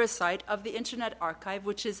and mirror site of the Internet Archive,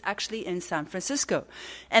 which is actually in San Francisco.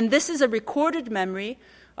 And this is a recorded memory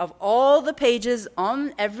of all the pages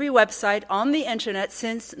on every website on the Internet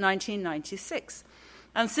since 1996.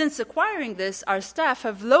 And since acquiring this, our staff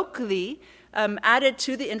have locally added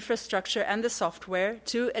to the infrastructure and the software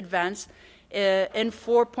to advance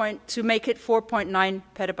to make it 4.9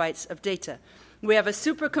 petabytes of data. We have a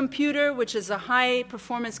supercomputer, which is a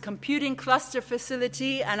high-performance computing cluster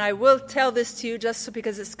facility, and I will tell this to you just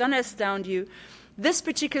because it's going to astound you. This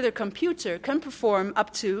particular computer can perform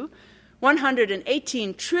up to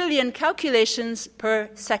 118 trillion calculations per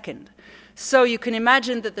second. So you can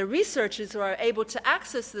imagine that the researchers who are able to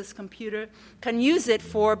access this computer can use it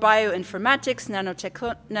for bioinformatics,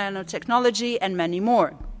 nanotechnology, and many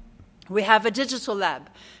more. We have a digital lab,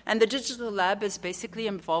 and the digital lab is basically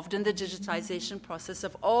involved in the digitization process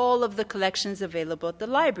of all of the collections available at the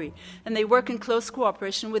library. And they work in close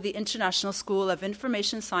cooperation with the International School of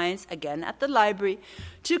Information Science, again at the library,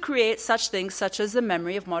 to create such things such as the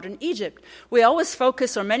memory of modern Egypt. We always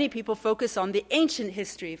focus, or many people focus, on the ancient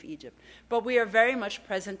history of Egypt, but we are very much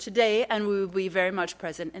present today, and we will be very much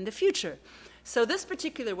present in the future. So this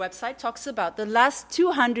particular website talks about the last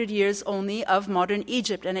 200 years only of modern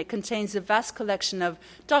Egypt, and it contains a vast collection of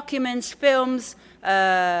documents, films,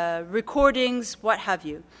 recordings, what have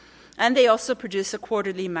you. And they also produce a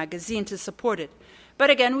quarterly magazine to support it.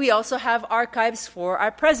 But again, we also have archives for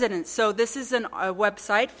our presidents. So this is a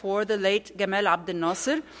website for the late Gamal Abdel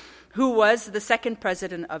Nasser, who was the second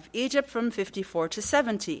president of Egypt from 54 to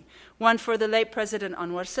 70. One for the late President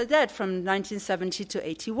Anwar Sadat from 1970 to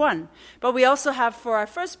 81. But we also have for our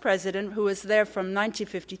first president, who was there from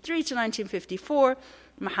 1953 to 1954,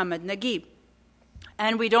 Mohammed Naguib.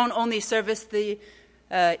 And we don't only service the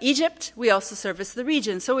Egypt, we also service the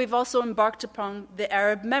region. So we've also embarked upon the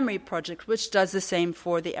Arab Memory Project, which does the same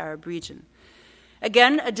for the Arab region.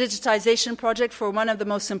 Again, a digitization project for one of the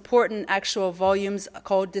most important actual volumes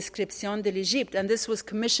called Description de l'Égypte, and this was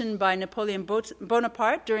commissioned by Napoleon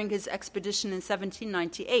Bonaparte during his expedition in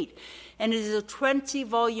 1798. And it is a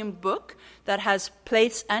 20-volume book that has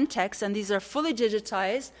plates and text, and these are fully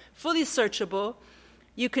digitized, fully searchable.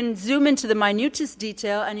 You can zoom into the minutest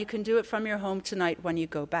detail, and you can do it from your home tonight when you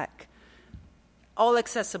go back. All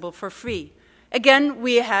accessible for free. Again,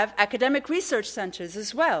 we have academic research centers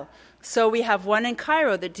as well. So we have one in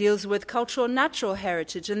Cairo that deals with cultural and natural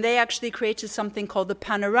heritage, and they actually created something called the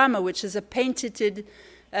Panorama, which is a painted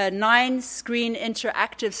 9-screen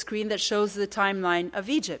interactive screen that shows the timeline of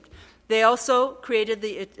Egypt. They also created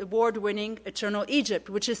the award-winning Eternal Egypt,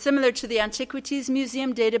 which is similar to the Antiquities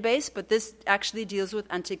Museum database, but this actually deals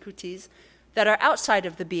with antiquities that are outside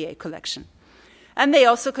of the BA collection. And they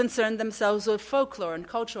also concerned themselves with folklore and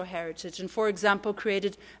cultural heritage, and, for example,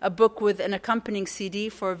 created a book with an accompanying CD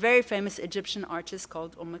for a very famous Egyptian artist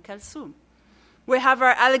called Kalsoum. We have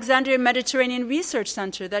our Alexandria Mediterranean Research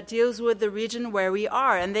Center that deals with the region where we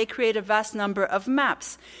are, and they create a vast number of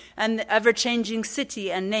maps and ever-changing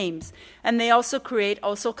city and names. And they also create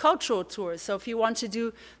cultural tours. So if you want to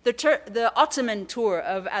do the Ottoman tour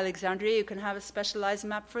of Alexandria, you can have a specialized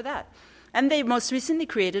map for that. And they most recently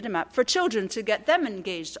created a map for children to get them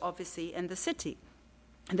engaged, obviously, in the city.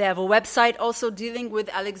 They have a website also dealing with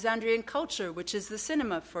Alexandrian culture, which is the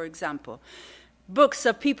cinema, for example. Books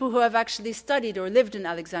of people who have actually studied or lived in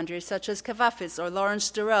Alexandria, such as Cavafis or Lawrence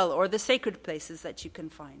Durrell, or the sacred places that you can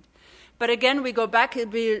find. But again, we go back,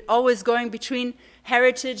 we're always going between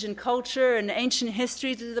heritage and culture and ancient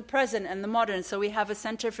history to the present and the modern. So we have a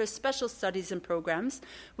Center for Special Studies and Programs,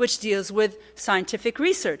 which deals with scientific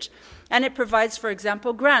research. And it provides, for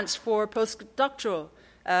example, grants for postdoctoral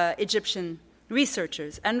Egyptian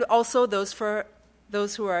researchers, and also those for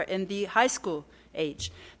those who are in the high school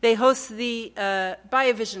age. They host the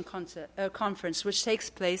Biovision Conference, which takes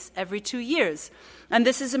place every 2 years. And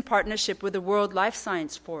this is in partnership with the World Life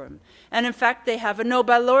Science Forum. And in fact, they have a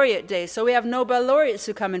Nobel Laureate Day. So we have Nobel laureates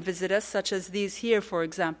who come and visit us, such as these here, for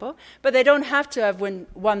example. But they don't have to have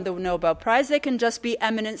won the Nobel Prize. They can just be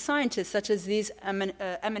eminent scientists, such as these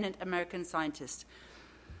eminent American scientists.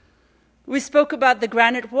 We spoke about the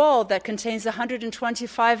granite wall that contains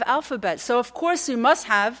 125 alphabets. So, of course, we must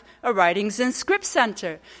have a Writings and Script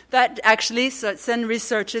Center that actually sends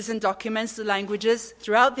researches and documents the languages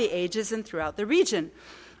throughout the ages and throughout the region.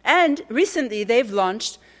 And recently, they've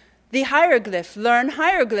launched the Learn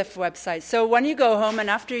Hieroglyph website. So when you go home and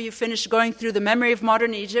after you finish going through the Memory of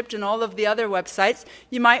Modern Egypt and all of the other websites,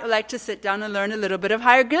 you might like to sit down and learn a little bit of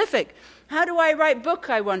hieroglyphic. How do I write book,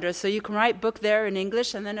 I wonder? So you can write book there in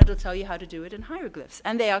English, and then it'll tell you how to do it in hieroglyphs.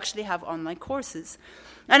 And they actually have online courses.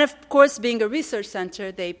 And of course, being a research center,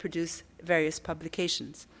 they produce various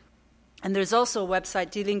publications. And there's also a website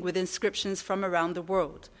dealing with inscriptions from around the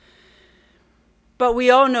world. But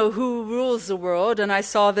we all know who rules the world, and I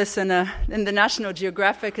saw this in the National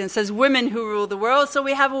Geographic, and it says women who rule the world. So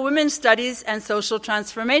we have a Women's Studies and Social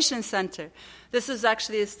Transformation Center. This was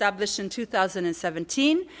actually established in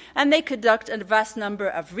 2017, and they conduct a vast number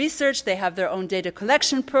of research. They have their own data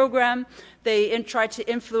collection program. They try to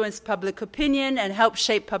influence public opinion and help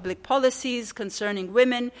shape public policies concerning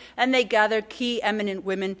women, and they gather key eminent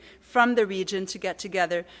women from the region to get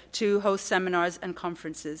together to host seminars and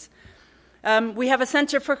conferences. We have a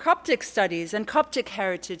Center for Coptic Studies and Coptic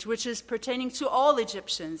Heritage, which is pertaining to all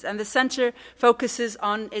Egyptians, and the center focuses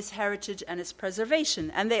on its heritage and its preservation,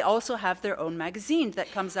 and they also have their own magazine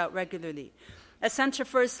that comes out regularly. A Center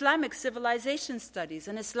for Islamic Civilization Studies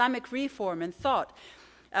and Islamic Reform and Thought.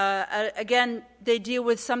 Again, they deal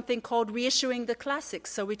with something called reissuing the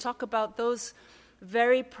classics, so we talk about those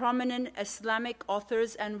very prominent Islamic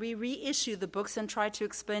authors, and we reissue the books and try to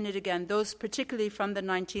explain it again, those particularly from the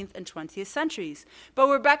 19th and 20th centuries. But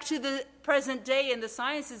we're back to the present day in the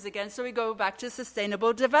sciences again, so we go back to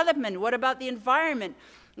sustainable development. What about the environment?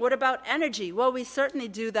 What about energy? Well, we certainly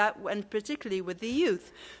do that, and particularly with the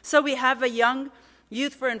youth. So we have a Young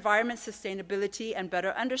Youth for Environment, Sustainability, and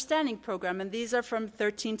Better Understanding program, and these are from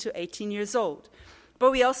 13 to 18 years old.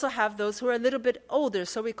 But we also have those who are a little bit older,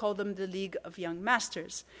 so we call them the League of Young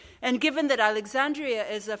Masters. And given that Alexandria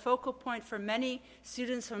is a focal point for many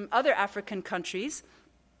students from other African countries,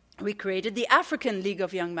 we created the African League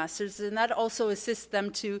of Young Masters, and that also assists them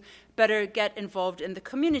to better get involved in the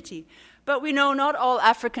community. But we know not all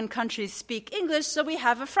African countries speak English, so we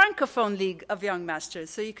have a Francophone League of Young Masters.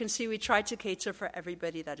 So you can see we try to cater for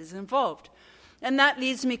everybody that is involved. And that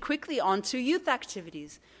leads me quickly on to youth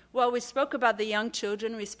activities. Well, we spoke about the young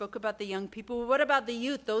children, we spoke about the young people. What about the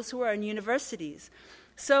youth, those who are in universities?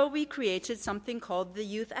 So we created something called the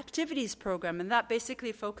Youth Activities Program, and that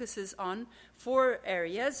basically focuses on 4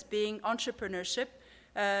 areas, being entrepreneurship,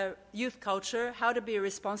 youth culture, how to be a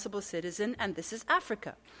responsible citizen, and this is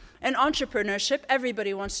Africa. And entrepreneurship,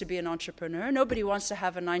 everybody wants to be an entrepreneur. Nobody wants to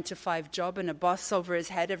have a 9-to-5 job and a boss over his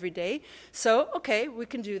head every day. So, okay, we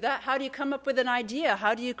can do that. How do you come up with an idea?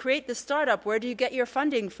 How do you create the startup? Where do you get your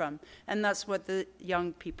funding from? And that's what the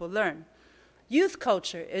young people learn. Youth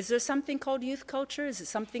culture. Is there something called youth culture? Is it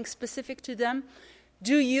something specific to them?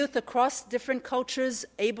 Do youth across different cultures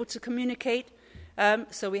able to communicate?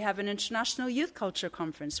 So we have an International Youth Culture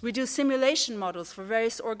Conference. We do simulation models for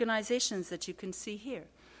various organizations that you can see here.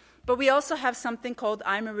 But we also have something called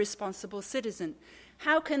I'm a Responsible Citizen.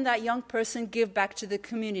 How can that young person give back to the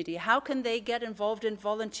community? How can they get involved in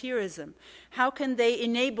volunteerism? How can they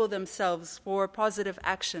enable themselves for positive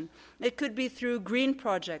action? It could be through green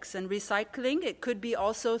projects and recycling. It could be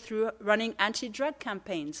also through running anti-drug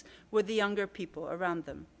campaigns with the younger people around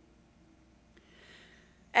them.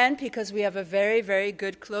 And because we have a very, very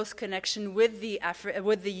good, close connection with the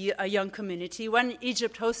young community. When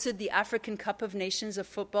Egypt hosted the African Cup of Nations of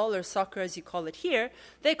football, or soccer as you call it here,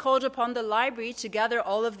 they called upon the library to gather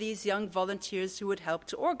all of these young volunteers who would help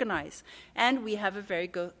to organize. And we have a very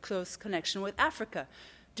close connection with Africa.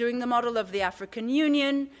 Doing the model of the African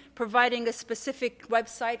Union, providing a specific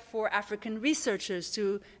website for African researchers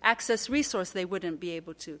to access resource they wouldn't be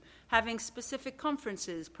able to, having specific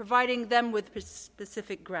conferences, providing them with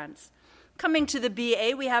specific grants. Coming to the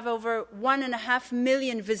BA, we have over 1.5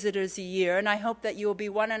 million visitors a year, and I hope that you will be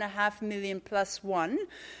 1.5 million plus one.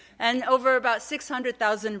 And over about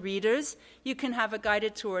 600,000 readers. You can have a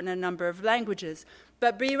guided tour in a number of languages.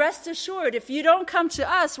 But be rest assured, if you don't come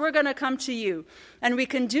to us, we're going to come to you. And we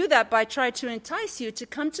can do that by trying to entice you to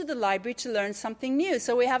come to the library to learn something new.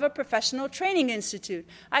 So we have a professional training institute.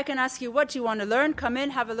 I can ask you, what do you want to learn? Come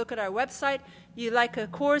in, have a look at our website. You like a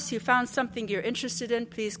course, you found something you're interested in,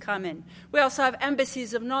 please come in. We also have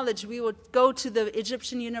embassies of knowledge. We will go to the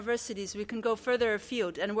Egyptian universities. We can go further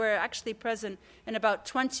afield. And we're actually present in about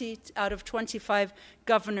 20 out of 25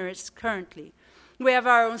 governorates currently. We have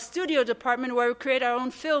our own studio department where we create our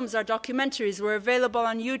own films, our documentaries. We're available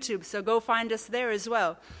on YouTube, so go find us there as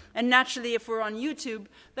well. And naturally, if we're on YouTube,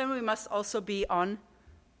 then we must also be on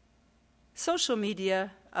social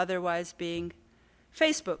media, otherwise being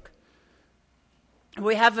Facebook.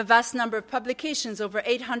 We have a vast number of publications, over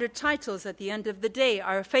 800 titles at the end of the day.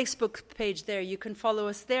 Our Facebook page there, you can follow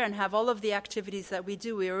us there and have all of the activities that we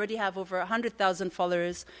do. We already have over 100,000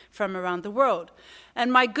 followers from around the world.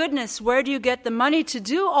 And my goodness, where do you get the money to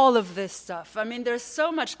do all of this stuff? I mean, there's so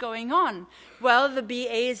much going on. Well, the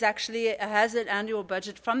BA has an annual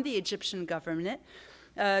budget from the Egyptian government,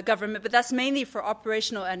 but that's mainly for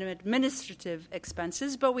operational and administrative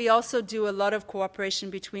expenses. But we also do a lot of cooperation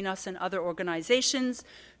between us and other organizations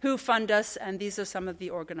who fund us, and these are some of the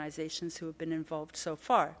organizations who have been involved so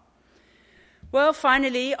far. Well,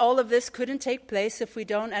 finally, all of this couldn't take place if we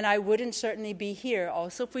don't, and I wouldn't certainly be here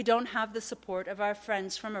also, if we don't have the support of our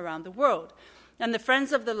friends from around the world. And the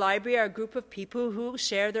Friends of the Library are a group of people who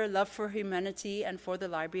share their love for humanity and for the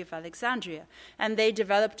Library of Alexandria. And they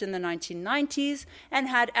developed in the 1990s and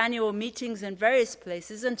had annual meetings in various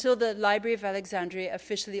places until the Library of Alexandria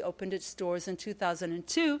officially opened its doors in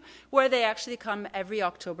 2002, where they actually come every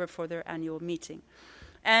October for their annual meeting.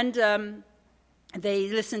 And they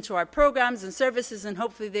listen to our programs and services, and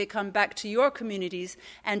hopefully they come back to your communities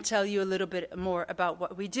and tell you a little bit more about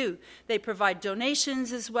what we do. They provide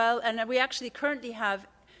donations as well, and we actually currently have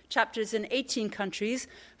chapters in 18 countries,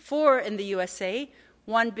 4 in the USA,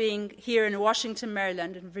 one being here in Washington,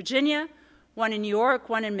 Maryland, and Virginia, one in New York,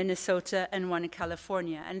 one in Minnesota, and one in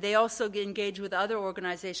California. And they also engage with other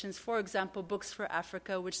organizations, for example, Books for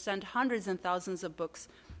Africa, which send hundreds and thousands of books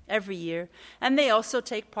every year. And they also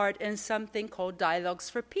take part in something called Dialogues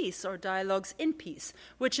for Peace, or Dialogues in Peace,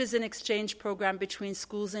 which is an exchange program between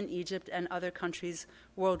schools in Egypt and other countries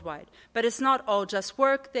worldwide. But it's not all just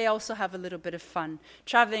work. They also have a little bit of fun,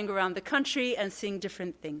 traveling around the country and seeing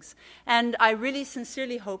different things. And I really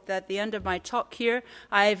sincerely hope that at the end of my talk here,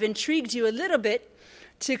 I've intrigued you a little bit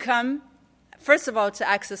to come, first of all, to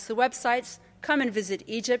access the websites, come and visit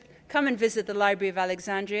Egypt, come and visit the Library of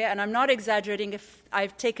Alexandria. And I'm not exaggerating if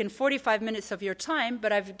I've taken 45 minutes of your time,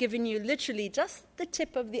 but I've given you literally just the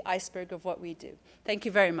tip of the iceberg of what we do. Thank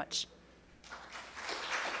you very much.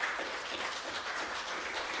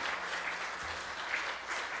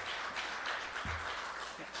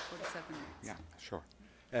 Yeah, sure.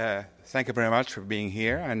 Thank you very much for being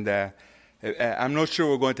here. And I'm not sure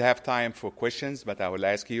we're going to have time for questions, but I will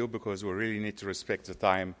ask you because we really need to respect the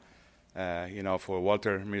time. For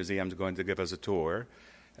Walter Museum is going to give us a tour.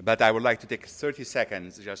 But I would like to take 30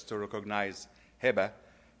 seconds just to recognize Heba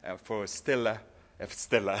for stellar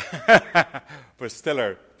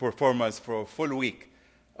performance for a full week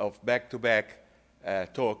of back-to-back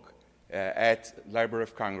talk at Library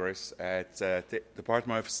of Congress, at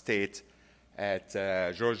Department of State, at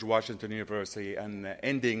George Washington University, and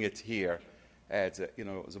ending it here at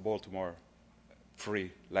the Baltimore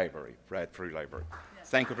Free Library, Pratt Free Library. Yes.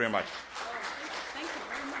 Thank you very much. Thank you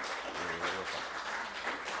very much.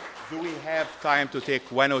 Do we have time to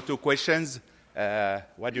take 1 or 2 questions?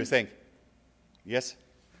 What do you think? Yes?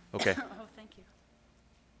 Okay. Oh, thank you.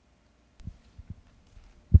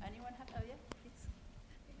 Anyone have? Oh, yeah, please.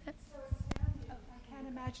 I can't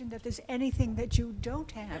imagine that there's anything that you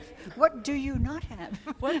don't have. What do you not have?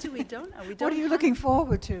 What do we don't have? What are you looking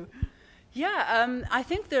forward to? Yeah, I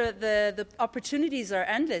think the opportunities are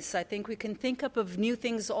endless. I think we can think up of new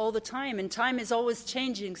things all the time, and time is always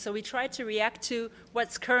changing. So we try to react to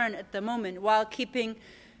what's current at the moment while keeping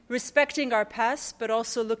respecting our past, but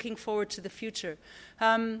also looking forward to the future.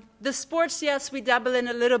 The sports, yes, we dabble in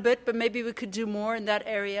a little bit, but maybe we could do more in that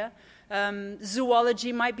area.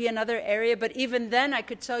 Zoology might be another area, but even then I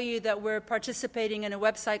could tell you that we're participating in a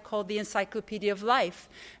website called the Encyclopedia of Life,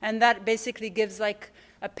 and that basically gives like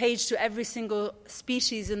a page to every single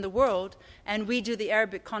species in the world, and we do the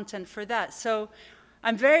Arabic content for that. So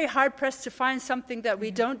I'm very hard-pressed to find something that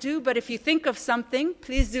we don't do, but if you think of something,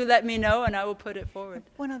 please do let me know, and I will put it forward.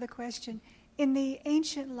 One other question. In the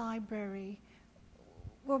ancient library,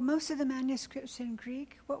 were most of the manuscripts in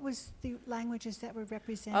Greek? What was the languages that were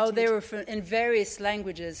represented? Oh, they were in various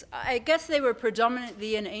languages. I guess they were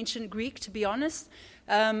predominantly in ancient Greek, to be honest.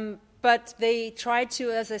 But they tried to,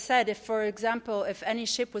 as I said, if, for example, if any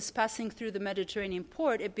ship was passing through the Mediterranean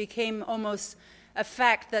port, it became almost a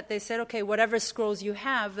fact that they said, okay, whatever scrolls you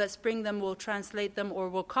have, let's bring them, we'll translate them, or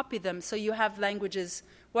we'll copy them. So you have languages,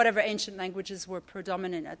 whatever ancient languages were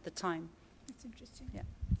predominant at the time. That's interesting. Yeah.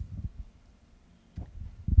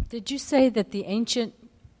 Did you say that the ancient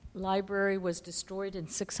library was destroyed in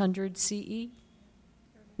 600 CE?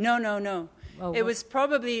 No. Oh, it was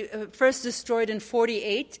probably first destroyed in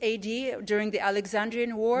 48 AD during the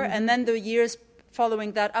Alexandrian War, and then the years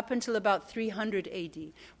following that up until about 300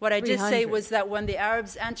 AD. What I did say was that when the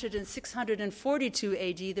Arabs entered in 642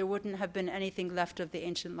 AD, there wouldn't have been anything left of the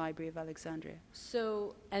ancient library of Alexandria.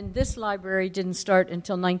 So, and this library didn't start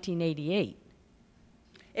until 1988.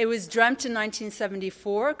 It was dreamt in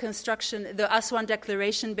 1974. Construction, the Aswan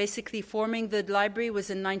Declaration basically forming the library was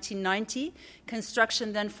in 1990.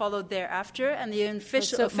 Construction then followed thereafter, and the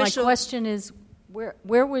official... My question is,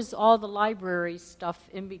 where was all the library stuff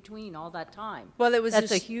in between all that time? Well, it was...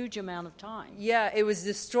 That's a huge amount of time. Yeah, it was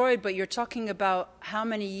destroyed, but you're talking about how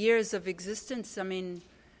many years of existence? I mean,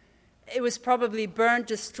 it was probably burned,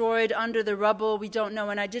 destroyed, under the rubble. We don't know.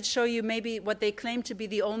 And I did show you maybe what they claim to be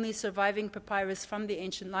the only surviving papyrus from the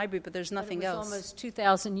ancient library, but there's nothing else. It was almost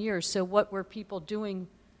 2,000 years. So what were people doing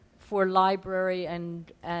for library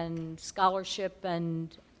and scholarship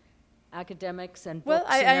and academics and books? Well,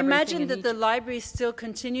 I imagine that the library still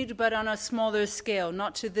continued, but on a smaller scale,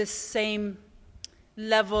 not to this same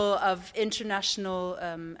level of international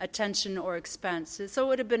attention or expense. So it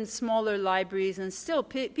would have been smaller libraries, and still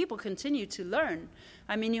people continue to learn.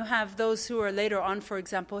 I mean, you have those who are later on, for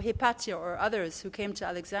example, Hypatia or others who came to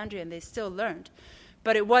Alexandria, and they still learned.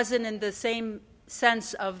 But it wasn't in the same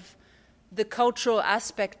sense of the cultural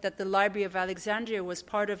aspect that the Library of Alexandria was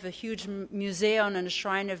part of a huge museum and a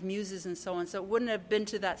shrine of muses and so on. So it wouldn't have been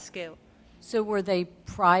to that scale. So were they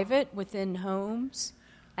private within homes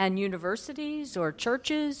and universities or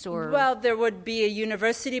churches? Or Well, there would be a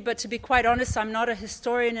university, but to be quite honest, I'm not a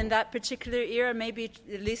historian in that particular era. Maybe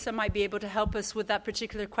Lisa might be able to help us with that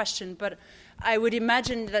particular question. But I would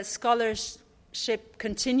imagine that scholarship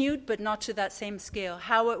continued, but not to that same scale.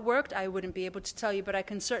 How it worked, I wouldn't be able to tell you, but I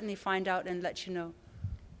can certainly find out and let you know.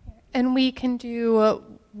 And we can do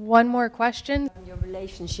one more question. Your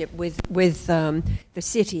relationship with the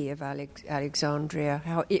city of Alexandria,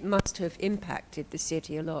 how it must have impacted the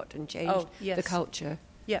city a lot and changed the culture.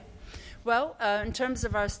 Yeah. Well, in terms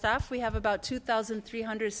of our staff, we have about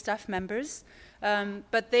 2,300 staff members,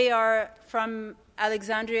 but they are from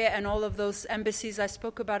Alexandria and all of those embassies I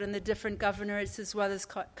spoke about in the different governorates as well as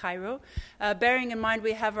Cairo. Bearing in mind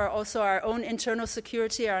we have also our own internal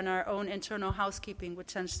security and our own internal housekeeping,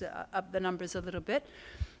 which tends to up the numbers a little bit.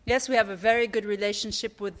 Yes, we have a very good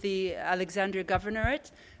relationship with the Alexandria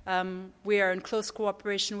Governorate. We are in close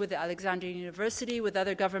cooperation with the Alexandria University, with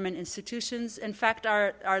other government institutions. In fact,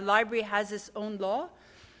 our library has its own law.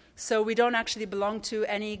 So we don't actually belong to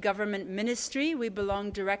any government ministry. We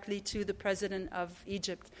belong directly to the president of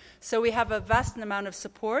Egypt. So we have a vast amount of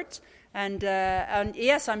support. And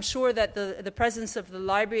yes, I'm sure that the presence of the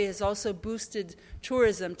library has also boosted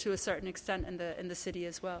tourism to a certain extent in the city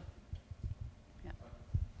as well. Yeah.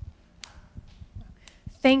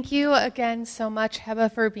 Thank you again so much,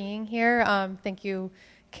 Heba, for being here. Thank you,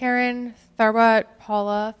 Karen, Tharbat,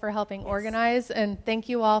 Paula, for helping organize, and thank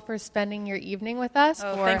you all for spending your evening with us.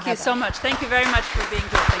 Thank you so much. Thank you very much for being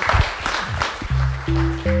here. Thank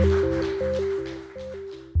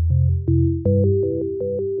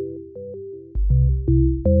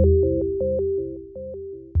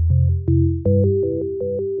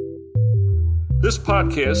This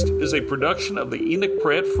podcast is a production of the Enoch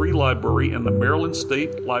Pratt Free Library and the Maryland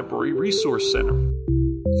State Library Resource Center.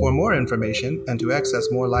 For more information and to access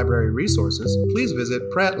more library resources, please visit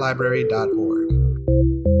prattlibrary.org.